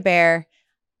should be a Bear,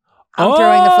 I'm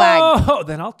throwing the flag. Oh,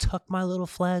 then I'll tuck my little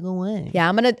flag away. Yeah,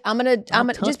 I'm gonna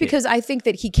just because I think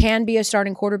that he can be a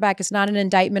starting quarterback. It's not an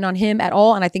indictment on him at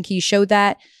all, and I think he showed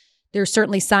that There's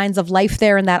certainly signs of life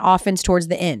there in that offense towards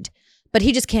the end. But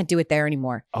he just can't do it there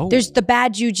anymore. Oh. There's the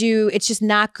bad juju. It's just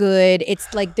not good.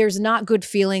 It's like there's not good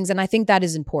feelings. And I think that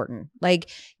is important. Like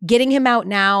getting him out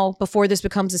now before this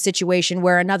becomes a situation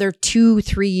where another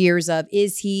 2-3 years of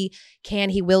is he, can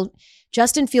he, will.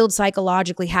 Justin Fields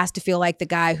psychologically has to feel like the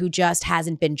guy who just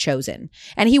hasn't been chosen.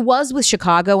 And he was with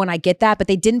Chicago, and I get that, but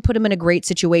they didn't put him in a great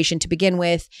situation to begin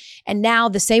with. And now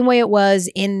the same way it was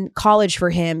in college for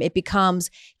him, it becomes,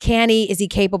 can he, is he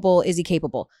capable, is he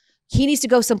capable? He needs to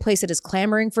go someplace that is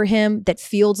clamoring for him, that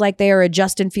feels like they are a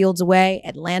Justin Fields away.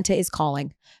 Atlanta is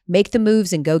calling. Make the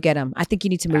moves and go get him. I think you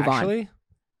need to move on. Actually,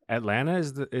 Atlanta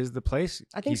is the place.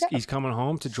 I think so. He's coming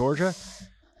home to Georgia.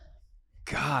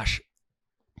 Gosh.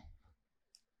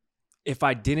 If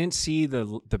I didn't see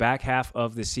the back half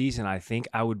of the season, I think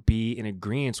I would be in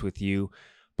agreement with you.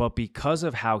 But because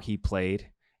of how he played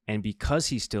and because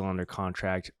he's still under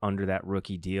contract under that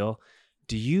rookie deal,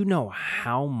 do you know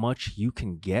how much you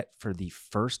can get for the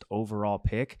first overall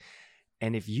pick?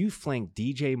 And if you flank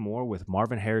DJ Moore with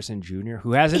Marvin Harrison Jr.,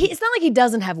 who hasn't... It's not like he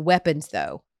doesn't have weapons,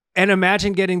 though. And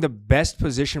imagine getting the best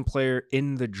position player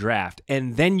in the draft.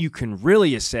 And then you can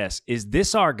really assess, is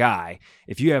this our guy?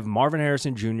 If you have Marvin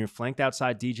Harrison Jr. flanked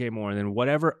outside DJ Moore, and then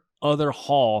whatever other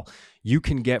haul you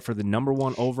can get for the number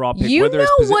one overall pick. You know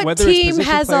what team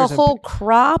has a whole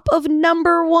crop of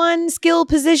number one skill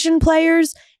position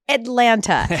players?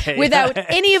 Atlanta. Hey. Without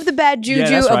any of the bad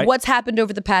juju of what's happened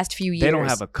over the past few years. They don't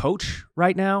have a coach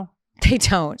right now. They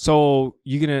don't. So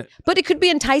you're going to... But it could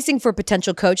be enticing for a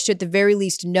potential coach to at the very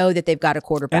least know that they've got a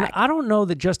quarterback. And I don't know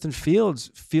that Justin Fields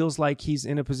feels like he's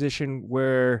in a position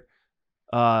where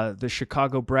the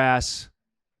Chicago brass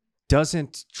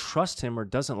doesn't trust him or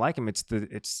doesn't like him. It's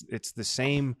the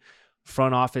same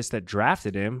front office that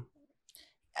drafted him.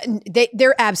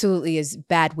 There absolutely is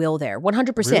bad will there.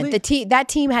 100%. Really? That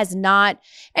team has not,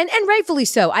 and rightfully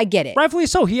so. I get it. Rightfully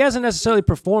so. He hasn't necessarily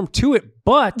performed to it,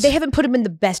 but they haven't put him in the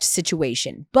best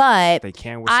situation. But they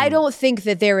can. I don't think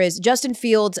that there is. Justin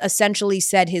Fields essentially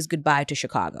said his goodbye to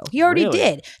Chicago. He already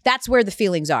did. That's where the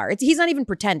feelings are. He's not even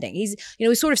pretending. He's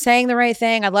sort of saying the right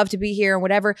thing. I'd love to be here and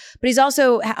whatever. But he's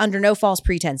also under no false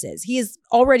pretenses. He has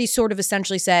already sort of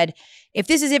essentially said, if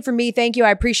this is it for me, thank you.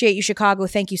 I appreciate you, Chicago.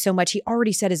 Thank you so much. He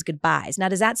already said his goodbyes. Now,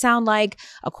 does that sound like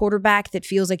a quarterback that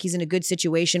feels like he's in a good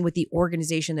situation with the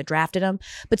organization that drafted him?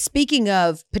 But speaking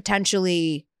of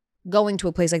potentially going to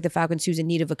a place like the Falcons who's in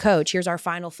need of a coach, here's our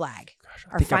final flag,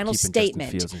 our final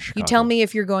statement. You tell me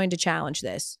if you're going to challenge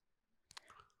this.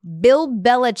 Bill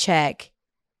Belichick,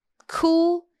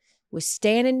 cool with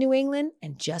staying in New England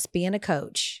and just being a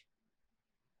coach.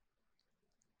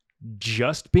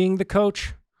 Just being the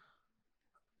coach?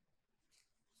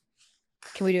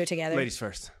 Can we do it together? Ladies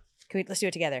first. Let's do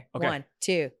it together. Okay. 1,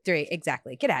 2, 3.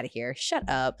 Exactly. Get out of here. Shut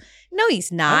up. No,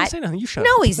 he's not. I didn't say nothing. You shut up.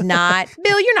 No, he's not.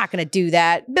 Bill, you're not going to do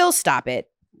that. Bill, stop it.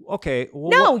 Okay.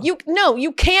 Well,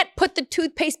 you can't put the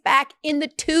toothpaste back in the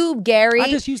tube, Gary. I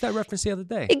just used that reference the other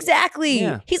day. Exactly.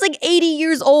 Yeah. He's like 80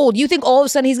 years old. You think all of a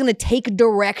sudden he's going to take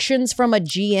directions from a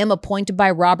GM appointed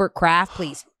by Robert Kraft?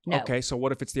 Please. No. Okay, so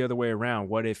what if it's the other way around?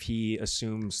 What if he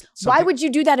assumes something? Why would you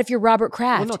do that if you're Robert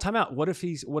Kraft? Well, no, time out. What if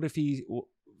he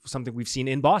something we've seen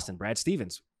in Boston, Brad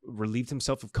Stevens relieved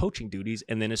himself of coaching duties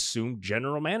and then assumed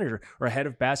general manager or head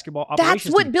of basketball operations.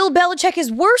 That's what Bill Belichick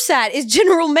is worse at, is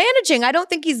general managing. I don't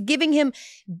think he's giving him,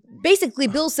 basically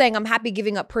Bill's saying, I'm happy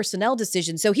giving up personnel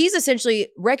decisions. So he's essentially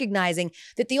recognizing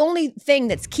that the only thing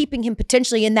that's keeping him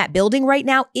potentially in that building right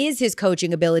now is his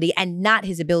coaching ability and not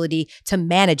his ability to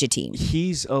manage a team.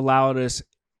 He's allowed us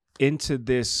into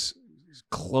this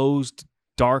closed,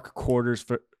 dark quarters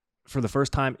for the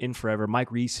first time in forever.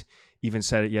 Mike Reese even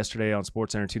said it yesterday on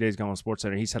SportsCenter, 2 days ago on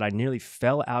SportsCenter. He said, I nearly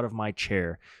fell out of my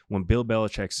chair when Bill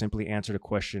Belichick simply answered a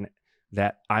question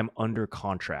that I'm under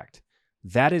contract.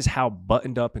 That is how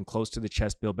buttoned up and close to the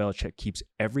chest Bill Belichick keeps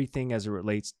everything as it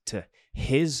relates to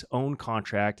his own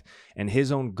contract and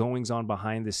his own goings on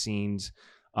behind the scenes,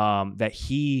 that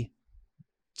he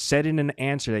said in an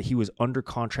answer that he was under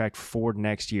contract for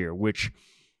next year, which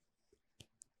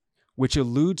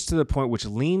alludes to the point, which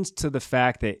leans to the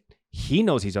fact that he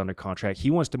knows he's under contract. He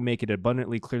wants to make it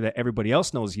abundantly clear that everybody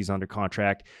else knows he's under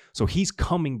contract. So he's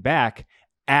coming back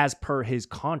as per his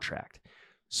contract.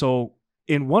 So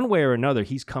in one way or another,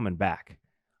 he's coming back.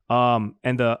 I'm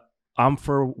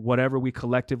for whatever we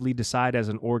collectively decide as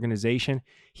an organization,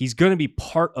 he's going to be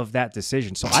part of that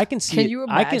decision. So I can see Can you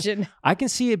imagine? I can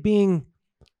see it being,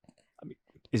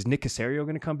 is Nick Caserio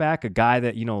going to come back? A guy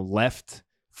that, left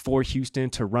for Houston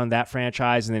to run that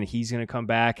franchise, and then he's going to come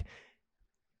back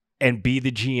and be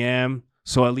the GM.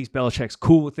 So at least Belichick's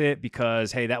cool with it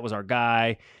because, hey, that was our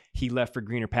guy. he left for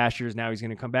greener pastures. Now he's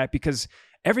going to come back because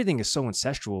everything is so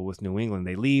incestual with New England.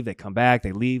 They leave, they come back,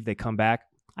 they leave, they come back.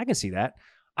 I can see that.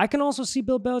 I can also see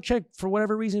Bill Belichick, for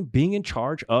whatever reason, being in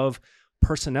charge of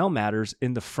personnel matters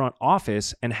in the front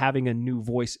office and having a new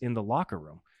voice in the locker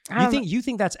room. You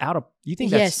think that's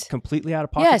that's completely out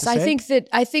of pocket? Yes, I think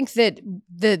that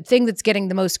the thing that's getting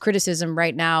the most criticism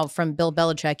right now from Bill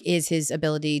Belichick is his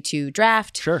ability to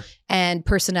draft and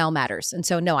personnel matters. And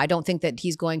so no, I don't think that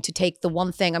he's going to take the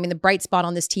one thing. I mean, the bright spot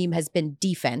on this team has been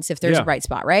defense, if there's a bright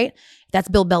spot, right? That's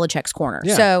Bill Belichick's corner.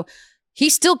 Yeah. So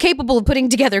he's still capable of putting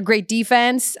together great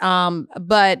defense.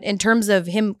 But in terms of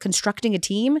him constructing a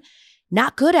team,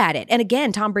 not good at it. And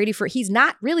again, Tom Brady, he's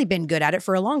not really been good at it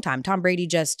for a long time. Tom Brady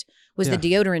just was the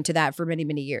deodorant to that for many,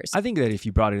 many years. I think that if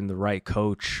you brought in the right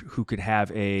coach who could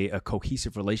have a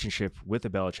cohesive relationship with the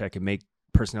Belichick and make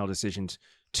personnel decisions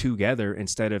together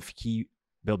instead of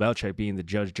Bill Belichick being the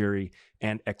judge, jury,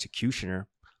 and executioner,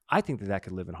 I think that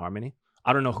could live in harmony.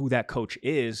 I don't know who that coach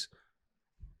is,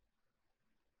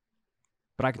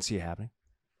 but I can see it happening.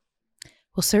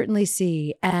 We'll certainly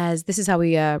see, as this is how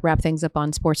we wrap things up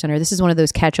on SportsCenter. This is one of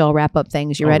those catch-all wrap-up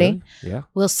things. You ready? Really? Yeah.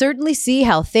 We'll certainly see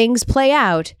how things play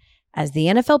out as the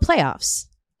NFL playoffs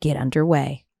get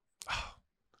underway.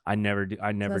 I never do.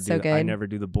 I never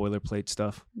do the boilerplate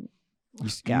stuff.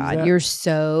 God, you're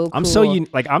so cool. I'm so unique.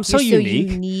 I'm so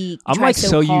unique. I'm like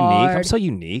so unique. I'm so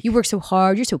unique. You work so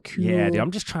hard. You're so cool. Yeah, dude,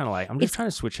 I'm just trying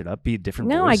to switch it up, be a different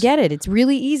voice. No, I get it. It's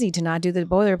really easy to not do the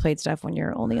boilerplate stuff when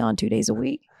you're only on 2 days a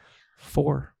week.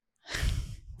 4.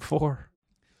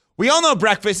 We all know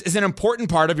breakfast is an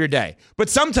important part of your day, but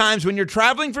sometimes when you're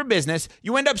traveling for business,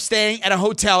 you end up staying at a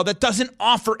hotel that doesn't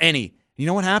offer any. You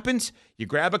know what happens? You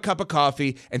grab a cup of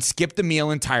coffee and skip the meal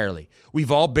entirely.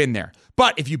 We've all been there.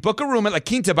 But if you book a room at La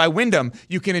Quinta by Wyndham,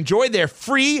 you can enjoy their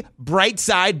free Bright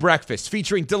Side breakfast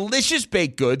featuring delicious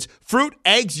baked goods, fruit,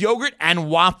 eggs, yogurt, and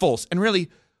waffles. And really,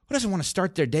 who doesn't want to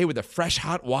start their day with a fresh,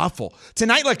 hot waffle?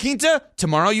 Tonight, La Quinta,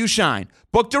 tomorrow you shine.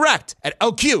 Book direct at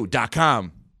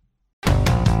LQ.com.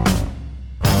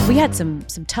 We had some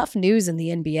tough news in the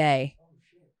NBA.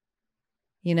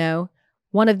 You know,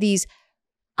 one of these,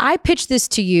 I pitched this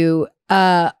to you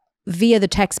via the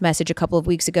text message a couple of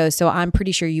weeks ago, so I'm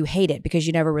pretty sure you hate it because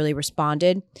you never really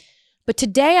responded. But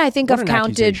today I've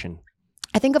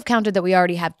counted that we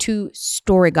already have 2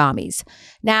 storigamis.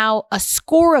 Now, a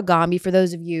scorigami, for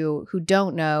those of you who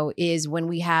don't know, is when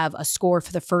we have a score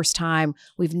for the first time.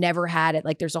 We've never had it.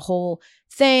 Like, there's a whole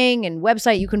thing and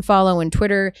website you can follow and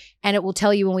Twitter, and it will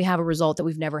tell you when we have a result that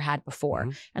we've never had before.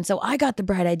 Mm-hmm. And so I got the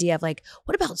bright idea of like,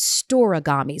 what about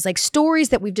storigamis? Like stories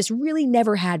that we've just really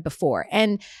never had before.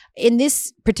 And in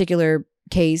this particular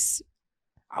case,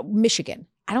 Michigan.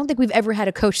 I don't think we've ever had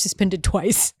a coach suspended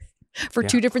twice for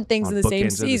 2 different things in the same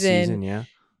season,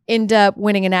 end up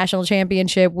winning a national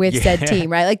championship with said team,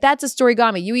 right? Like that's a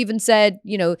storygami. You even said,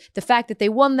 you know, the fact that they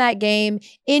won that game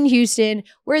in Houston,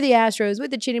 where the Astros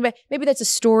with the cheating, but maybe that's a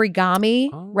storygami,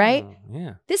 right?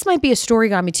 Yeah. This might be a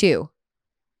storygami too.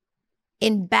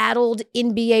 Embattled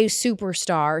NBA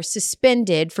superstar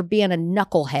suspended for being a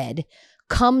knucklehead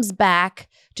comes back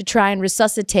to try and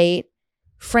resuscitate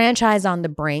franchise on the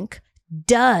brink,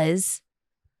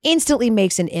 instantly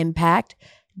makes an impact,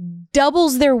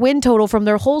 doubles their win total from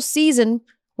their whole season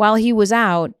while he was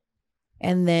out,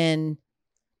 and then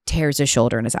tears his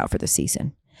shoulder and is out for the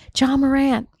season. Ja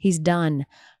Morant, he's done.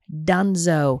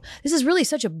 Dunzo. This is really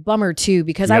such a bummer too,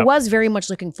 because I was very much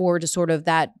looking forward to sort of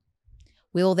that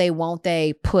will they, won't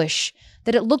they push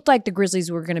that it looked like the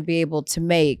Grizzlies were going to be able to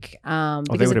make. They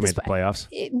would have made the playoffs.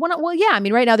 I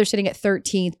mean, right now they're sitting at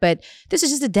 13th, but this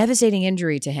is just a devastating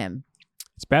injury to him.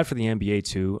 It's bad for the NBA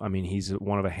too. I mean, he's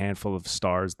one of a handful of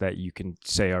stars that you can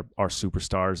say are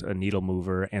superstars, a needle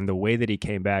mover. And the way that he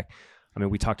came back, I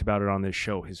mean, we talked about it on this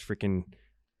show. His freaking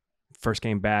first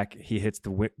game back, he hits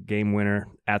the game winner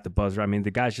at the buzzer. I mean,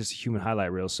 the guy's just a human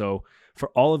highlight reel. So for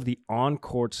all of the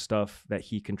on-court stuff that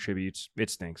he contributes, it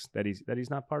stinks that he's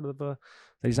not part of that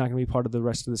he's not going to be part of the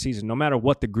rest of the season. No matter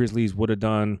what the Grizzlies would have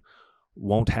done,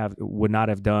 would not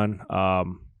have done.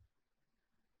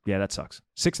 Yeah, that sucks.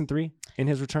 6-3 in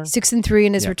his return. 6-3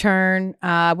 in his return,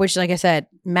 which, like I said,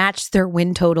 matched their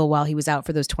win total while he was out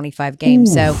for those 25 games.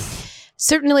 Ooh. So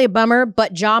certainly a bummer.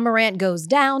 But Ja Morant goes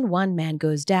down, one man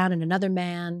goes down, and another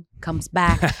man comes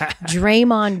back.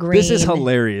 Draymond Green. This is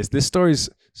hilarious. This story's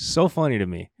so funny to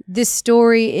me. This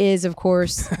story is, of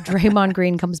course, Draymond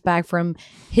Green comes back from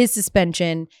his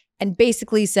suspension and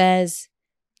basically says,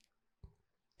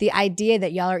 the idea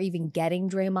that y'all are even getting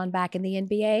Draymond back in the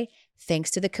NBA, thanks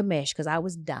to the commish, because I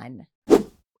was done.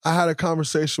 I had a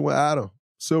conversation with Adam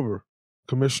Silver,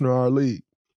 commissioner of our league.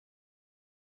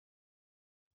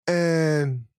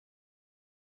 And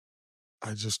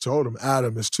I just told him,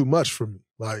 Adam, it's too much for me.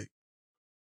 Like,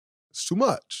 it's too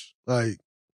much. Like,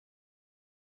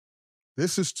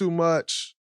 this is too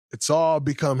much. It's all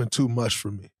becoming too much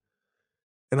for me.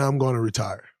 And I'm going to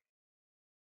retire.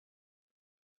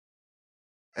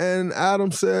 And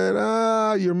Adam said,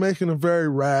 you're making a very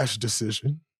rash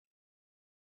decision.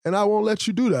 And I won't let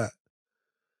you do that.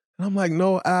 And I'm like,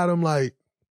 no, Adam, like,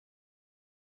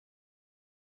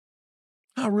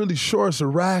 not really sure it's a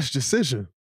rash decision.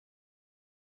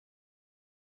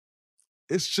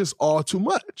 It's just all too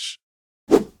much.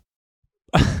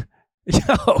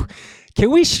 Yo, can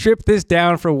we strip this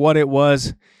down for what it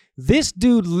was? This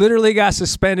dude literally got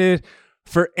suspended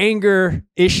for anger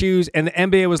issues, and the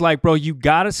NBA was like, bro, you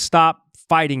got to stop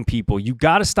fighting people. You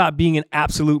got to stop being an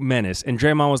absolute menace. And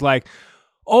Draymond was like,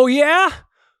 oh, yeah?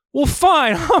 Well,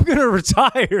 fine. I'm going to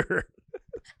retire.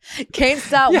 Can't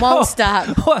stop, won't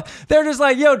stop. They're just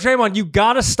like, yo, Draymond, you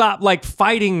got to stop, like,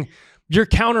 fighting your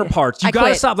counterparts. You got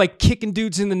to stop, like, kicking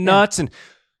dudes in the nuts and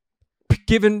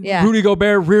giving Rudy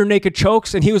Gobert rear naked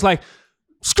chokes. And he was like,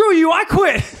 screw you, I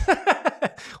quit.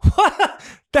 What?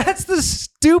 That's the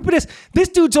stupidest. This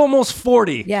dude's almost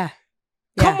 40. Yeah.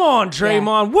 Come on,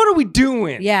 Draymond. Yeah. What are we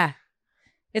doing? Yeah.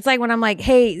 It's like when I'm like,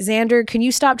 hey, Xander, can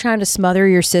you stop trying to smother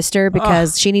your sister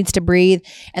because she needs to breathe?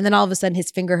 And then all of a sudden his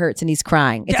finger hurts and he's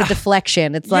crying. It's a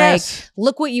deflection. It's like,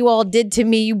 look what you all did to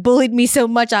me. You bullied me so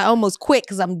much I almost quit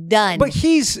because I'm done. But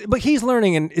he's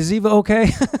learning. And is Eva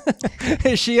okay?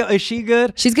 Is she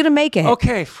good? She's going to make it.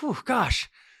 Okay. Whew, gosh.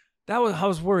 I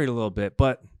was worried a little bit.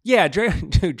 But yeah,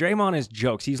 Draymond is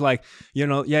jokes. He's like,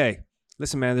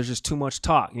 listen, man, there's just too much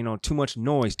talk, too much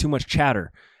noise, too much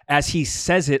chatter. As he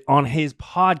says it on his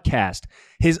podcast,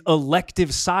 his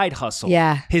elective side hustle,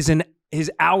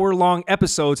 his hour-long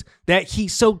episodes that he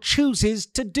so chooses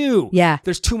to do. Yeah.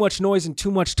 There's too much noise and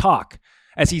too much talk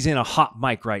as he's in a hot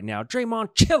mic right now. Draymond,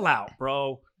 chill out,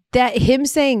 bro. That him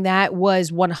saying that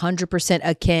was 100%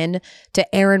 akin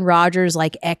to Aaron Rodgers'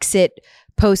 like exit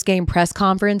post-game press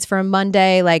conference from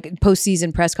Monday, like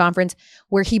postseason press conference,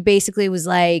 where he basically was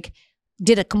like,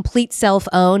 did a complete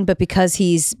self-own, but because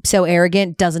he's so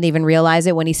arrogant, doesn't even realize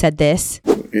it when he said this.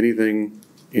 Anything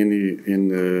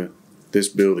in this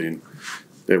building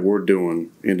that we're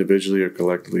doing individually or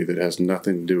collectively that has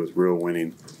nothing to do with real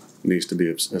winning needs to be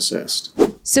assessed.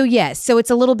 So yes, so it's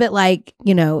a little bit like,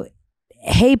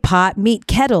 hey pot, meet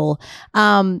kettle.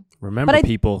 Remember,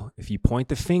 people, if you point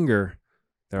the finger,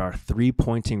 there are 3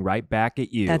 pointing right back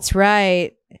at you. That's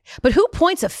right. But who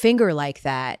points a finger like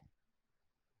that?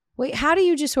 Wait, how do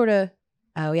you just sort of...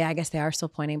 Oh, yeah, I guess they are still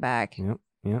pointing back.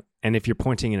 Yep. And if you're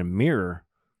pointing in a mirror,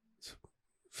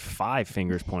 5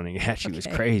 fingers pointing at you is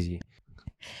crazy.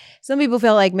 Some people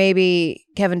feel like maybe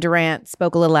Kevin Durant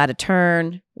spoke a little out of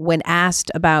turn when asked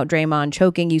about Draymond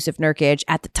choking Jusuf Nurkic.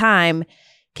 At the time,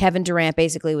 Kevin Durant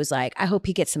basically was like, I hope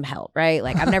he gets some help, right?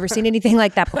 Like, I've never seen anything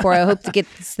like that before. I hope to get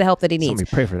the help that he needs.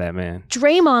 Somebody pray for that, man.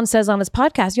 Draymond says on his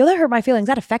podcast, that hurt my feelings.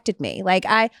 That affected me. Like,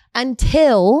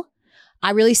 until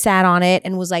I really sat on it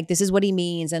and was like, this is what he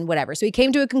means and whatever. So he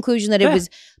came to a conclusion that it was,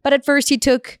 but at first he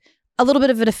took a little bit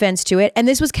of an offense to it. And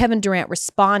this was Kevin Durant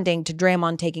responding to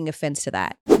Draymond taking offense to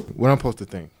that. What I'm supposed to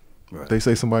think. Right. They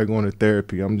say somebody going to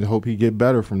therapy. I'm just hope he get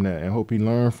better from that and hope he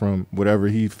learn from whatever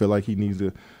he feel like he needs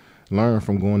to learn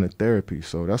from going to therapy.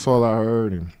 So that's all I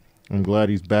heard, and I'm glad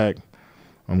he's back.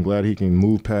 I'm glad he can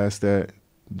move past that.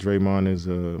 Draymond is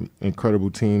an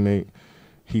incredible teammate.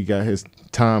 He got his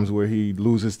times where he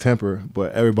loses temper,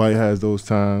 but everybody has those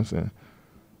times, and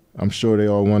I'm sure they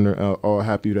all all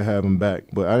happy to have him back.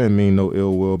 But I didn't mean no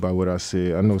ill will by what I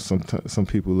said. I know some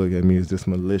people look at me as this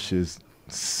malicious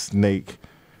snake,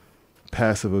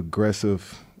 passive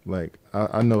aggressive. Like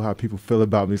I know how people feel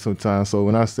about me sometimes. So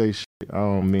when I say shit, I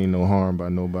don't mean no harm by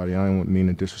nobody. I don't mean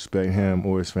to disrespect him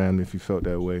or his family if he felt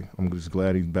that way. I'm just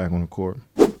glad he's back on the court.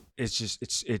 It's just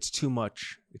it's too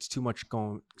much. It's too much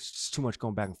going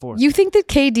back and forth. You think that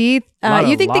KD?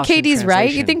 You think that KD's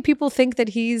right? You think people think that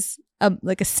he's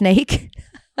like a snake?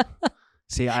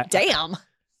 See, damn.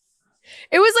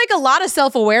 It was like a lot of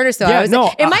self-awareness, though.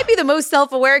 Yeah, it might be the most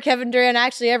self-aware Kevin Durant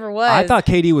actually ever was. I thought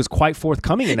KD was quite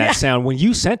forthcoming in that sound. When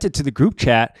you sent it to the group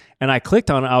chat and I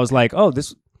clicked on it, I was like, oh,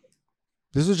 this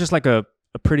was just like a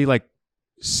pretty like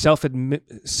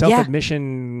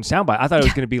self-admission soundbite. I thought it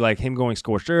was going to be like him going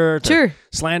scorched earth, or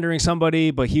slandering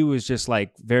somebody, but he was just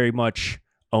like very much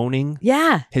owning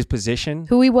his position,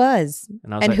 who he was,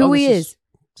 and I was and like, who he is.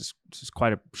 This is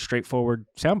quite a straightforward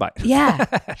soundbite. Yeah.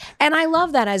 And I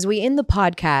love that as we end the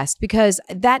podcast, because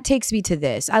that takes me to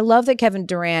this. I love that Kevin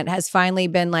Durant has finally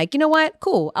been like, you know what?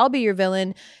 Cool. I'll be your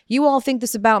villain. You all think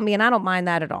this about me, and I don't mind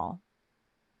that at all.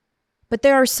 But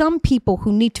there are some people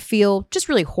who need to feel just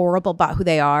really horrible about who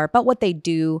they are, about what they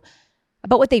do,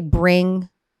 about what they bring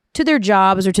to their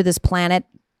jobs or to this planet.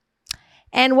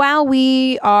 And while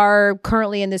we are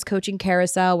currently in this coaching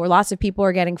carousel where lots of people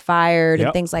are getting fired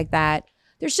and things like that,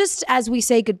 there's just, as we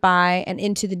say goodbye and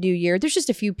into the new year, there's just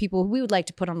a few people who we would like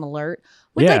to put on alert.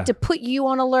 We'd like to put you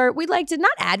on alert. We'd like to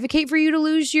not advocate for you to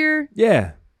lose your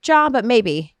job, but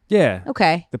maybe. Yeah.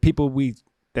 Okay. The people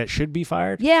that should be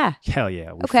fired? Yeah. Hell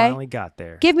yeah. We finally got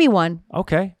there. Give me one.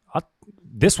 Okay.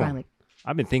 This one.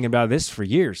 I've been thinking about this for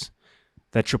years.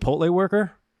 That Chipotle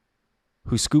worker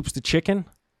who scoops the chicken,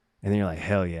 and then you're like,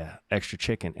 hell yeah, extra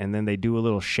chicken. And then they do a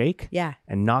little shake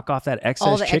and knock off that excess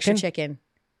all the chicken. extra chicken.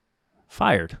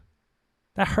 Fired.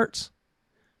 That hurts.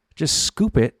 Just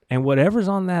scoop it, and whatever's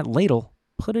on that ladle,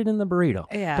 put it in the burrito.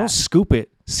 Yeah. Don't scoop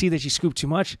it, see that you scoop too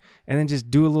much, and then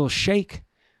just do a little shake.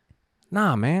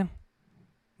 Nah, man.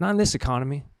 Not in this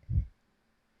economy.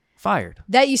 Fired.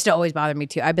 That used to always bother me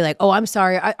too. I'd be like, oh, I'm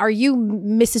sorry. Are you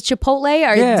Mrs.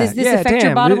 Chipotle? Does this affect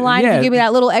your bottom line? Can you give me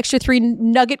that little extra 3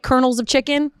 nugget kernels of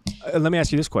chicken? Let me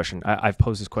ask you this question. I've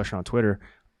posed this question on Twitter.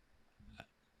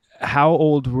 How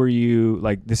old were you?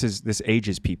 Like, this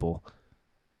ages people.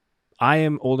 I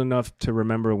am old enough to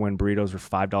remember when burritos were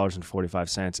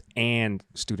 $5.45 and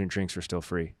student drinks were still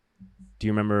free. Do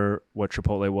you remember what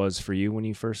Chipotle was for you when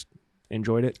you first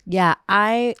enjoyed it? Yeah,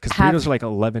 because burritos are like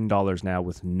 $11 now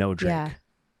with no drink. Yeah.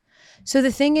 So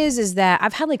the thing is that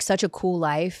I've had like such a cool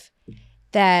life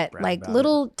that like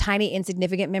little tiny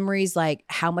insignificant memories, like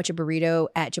how much a burrito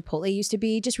at Chipotle used to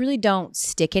be, just really don't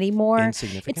stick anymore.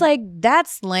 Insignificant. It's like,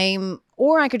 that's lame.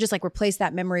 Or I could just like replace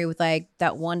that memory with like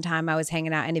that one time I was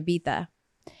hanging out in Ibiza.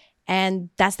 And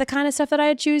that's the kind of stuff that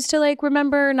I choose to like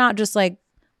remember, not just like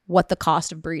what the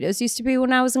cost of burritos used to be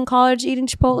when I was in college eating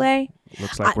Chipotle.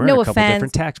 Looks like we're in a couple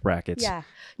different tax brackets. Yeah.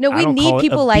 No, we need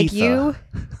people like you.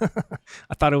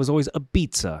 I thought it was always a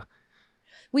pizza.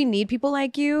 We need people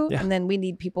like you, and then we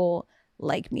need people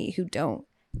like me who don't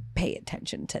pay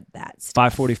attention to that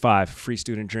stuff. 5:45, free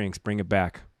student drinks, bring it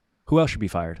back. Who else should be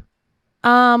fired?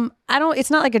 It's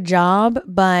not like a job,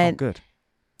 but good.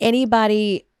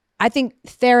 Anybody, I think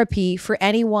therapy for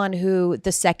anyone who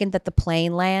the second that the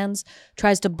plane lands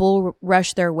tries to bull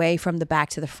rush their way from the back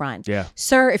to the front. Yeah.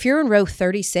 Sir, if you're in row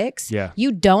 36,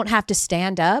 you don't have to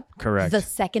stand up the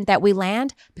second that we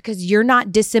land because you're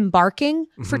not disembarking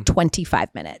for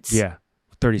 25 minutes. Yeah.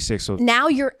 36. So now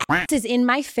your ass is in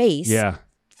my face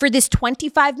for this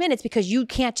 25 minutes because you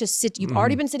can't just sit. You've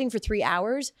already been sitting for 3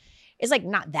 hours. It's like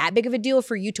not that big of a deal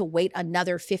for you to wait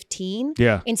another 15.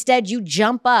 Yeah. Instead, you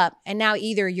jump up and now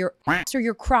either your ass or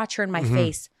your crotch are in my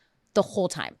face the whole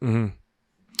time.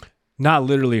 Not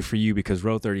literally for you because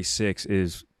row 36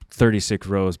 is 36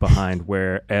 rows behind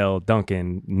where L.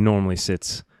 Duncan normally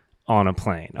sits on a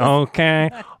plane.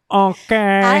 Okay.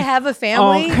 I have a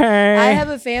family. Okay. I have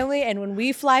a family, and when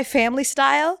we fly family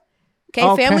style,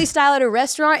 family style at a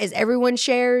restaurant is everyone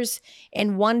shares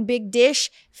in one big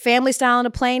dish. Family style on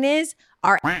a plane is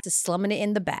our ass is slumming it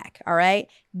in the back. All right,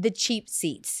 the cheap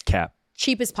seats,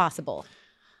 cheap as possible.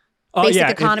 Basic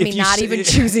economy, not even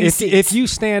choosing seats. If you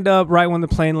stand up right when the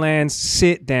plane lands,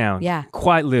 sit down. Yeah,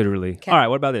 quite literally. All right,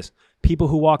 what about this? People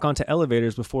who walk onto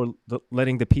elevators before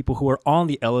letting the people who are on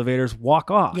the elevators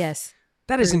walk off. Yes,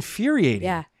 that is infuriating.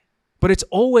 Yeah, but it's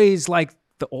always like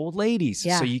the old ladies,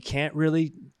 so you can't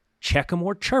really check them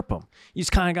or chirp them. You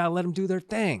just kind of got to let them do their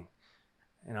thing.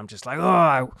 And I'm just like, oh,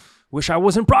 I wish I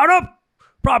wasn't brought up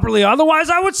properly.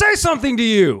 Otherwise, I would say something to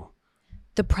you.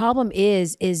 The problem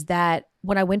is that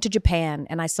when I went to Japan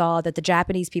and I saw that the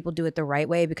Japanese people do it the right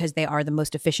way because they are the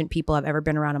most efficient people I've ever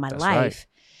been around in my life. Right.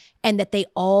 And that they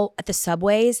all, at the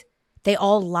subways, they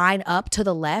all line up to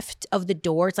the left of the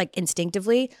door. It's like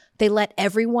instinctively. They let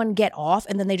everyone get off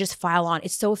and then they just file on.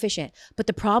 It's so efficient. But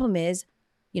the problem is,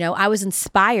 I was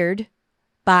inspired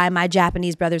by my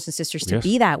Japanese brothers and sisters to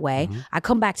be that way. I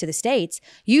come back to the States.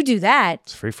 You do that.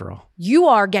 It's free for all. You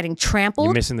are getting trampled,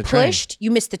 you're missing the pushed. Train.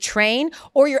 You miss the train,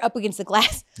 or you're up against the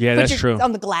glass. Yeah, that's true.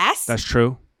 On the glass. That's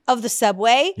true. Of the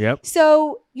subway. Yep.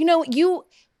 So,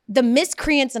 the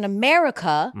miscreants in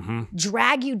America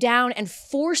drag you down and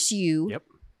force you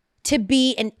to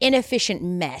be an inefficient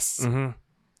mess.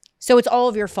 So it's all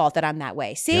of your fault that I'm that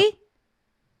way. See? Yep.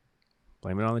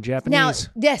 Blame it on the Japanese.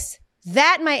 Now, yes,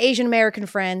 that, my Asian American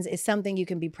friends, is something you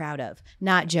can be proud of,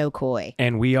 not Joe Coy.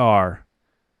 And we are.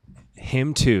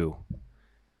 Him too.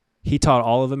 He taught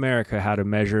all of America how to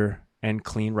measure and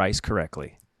clean rice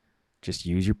correctly. Just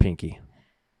use your pinky.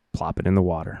 Plop it in the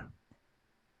water.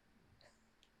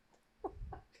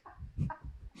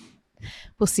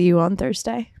 We'll see you on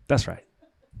Thursday. That's right.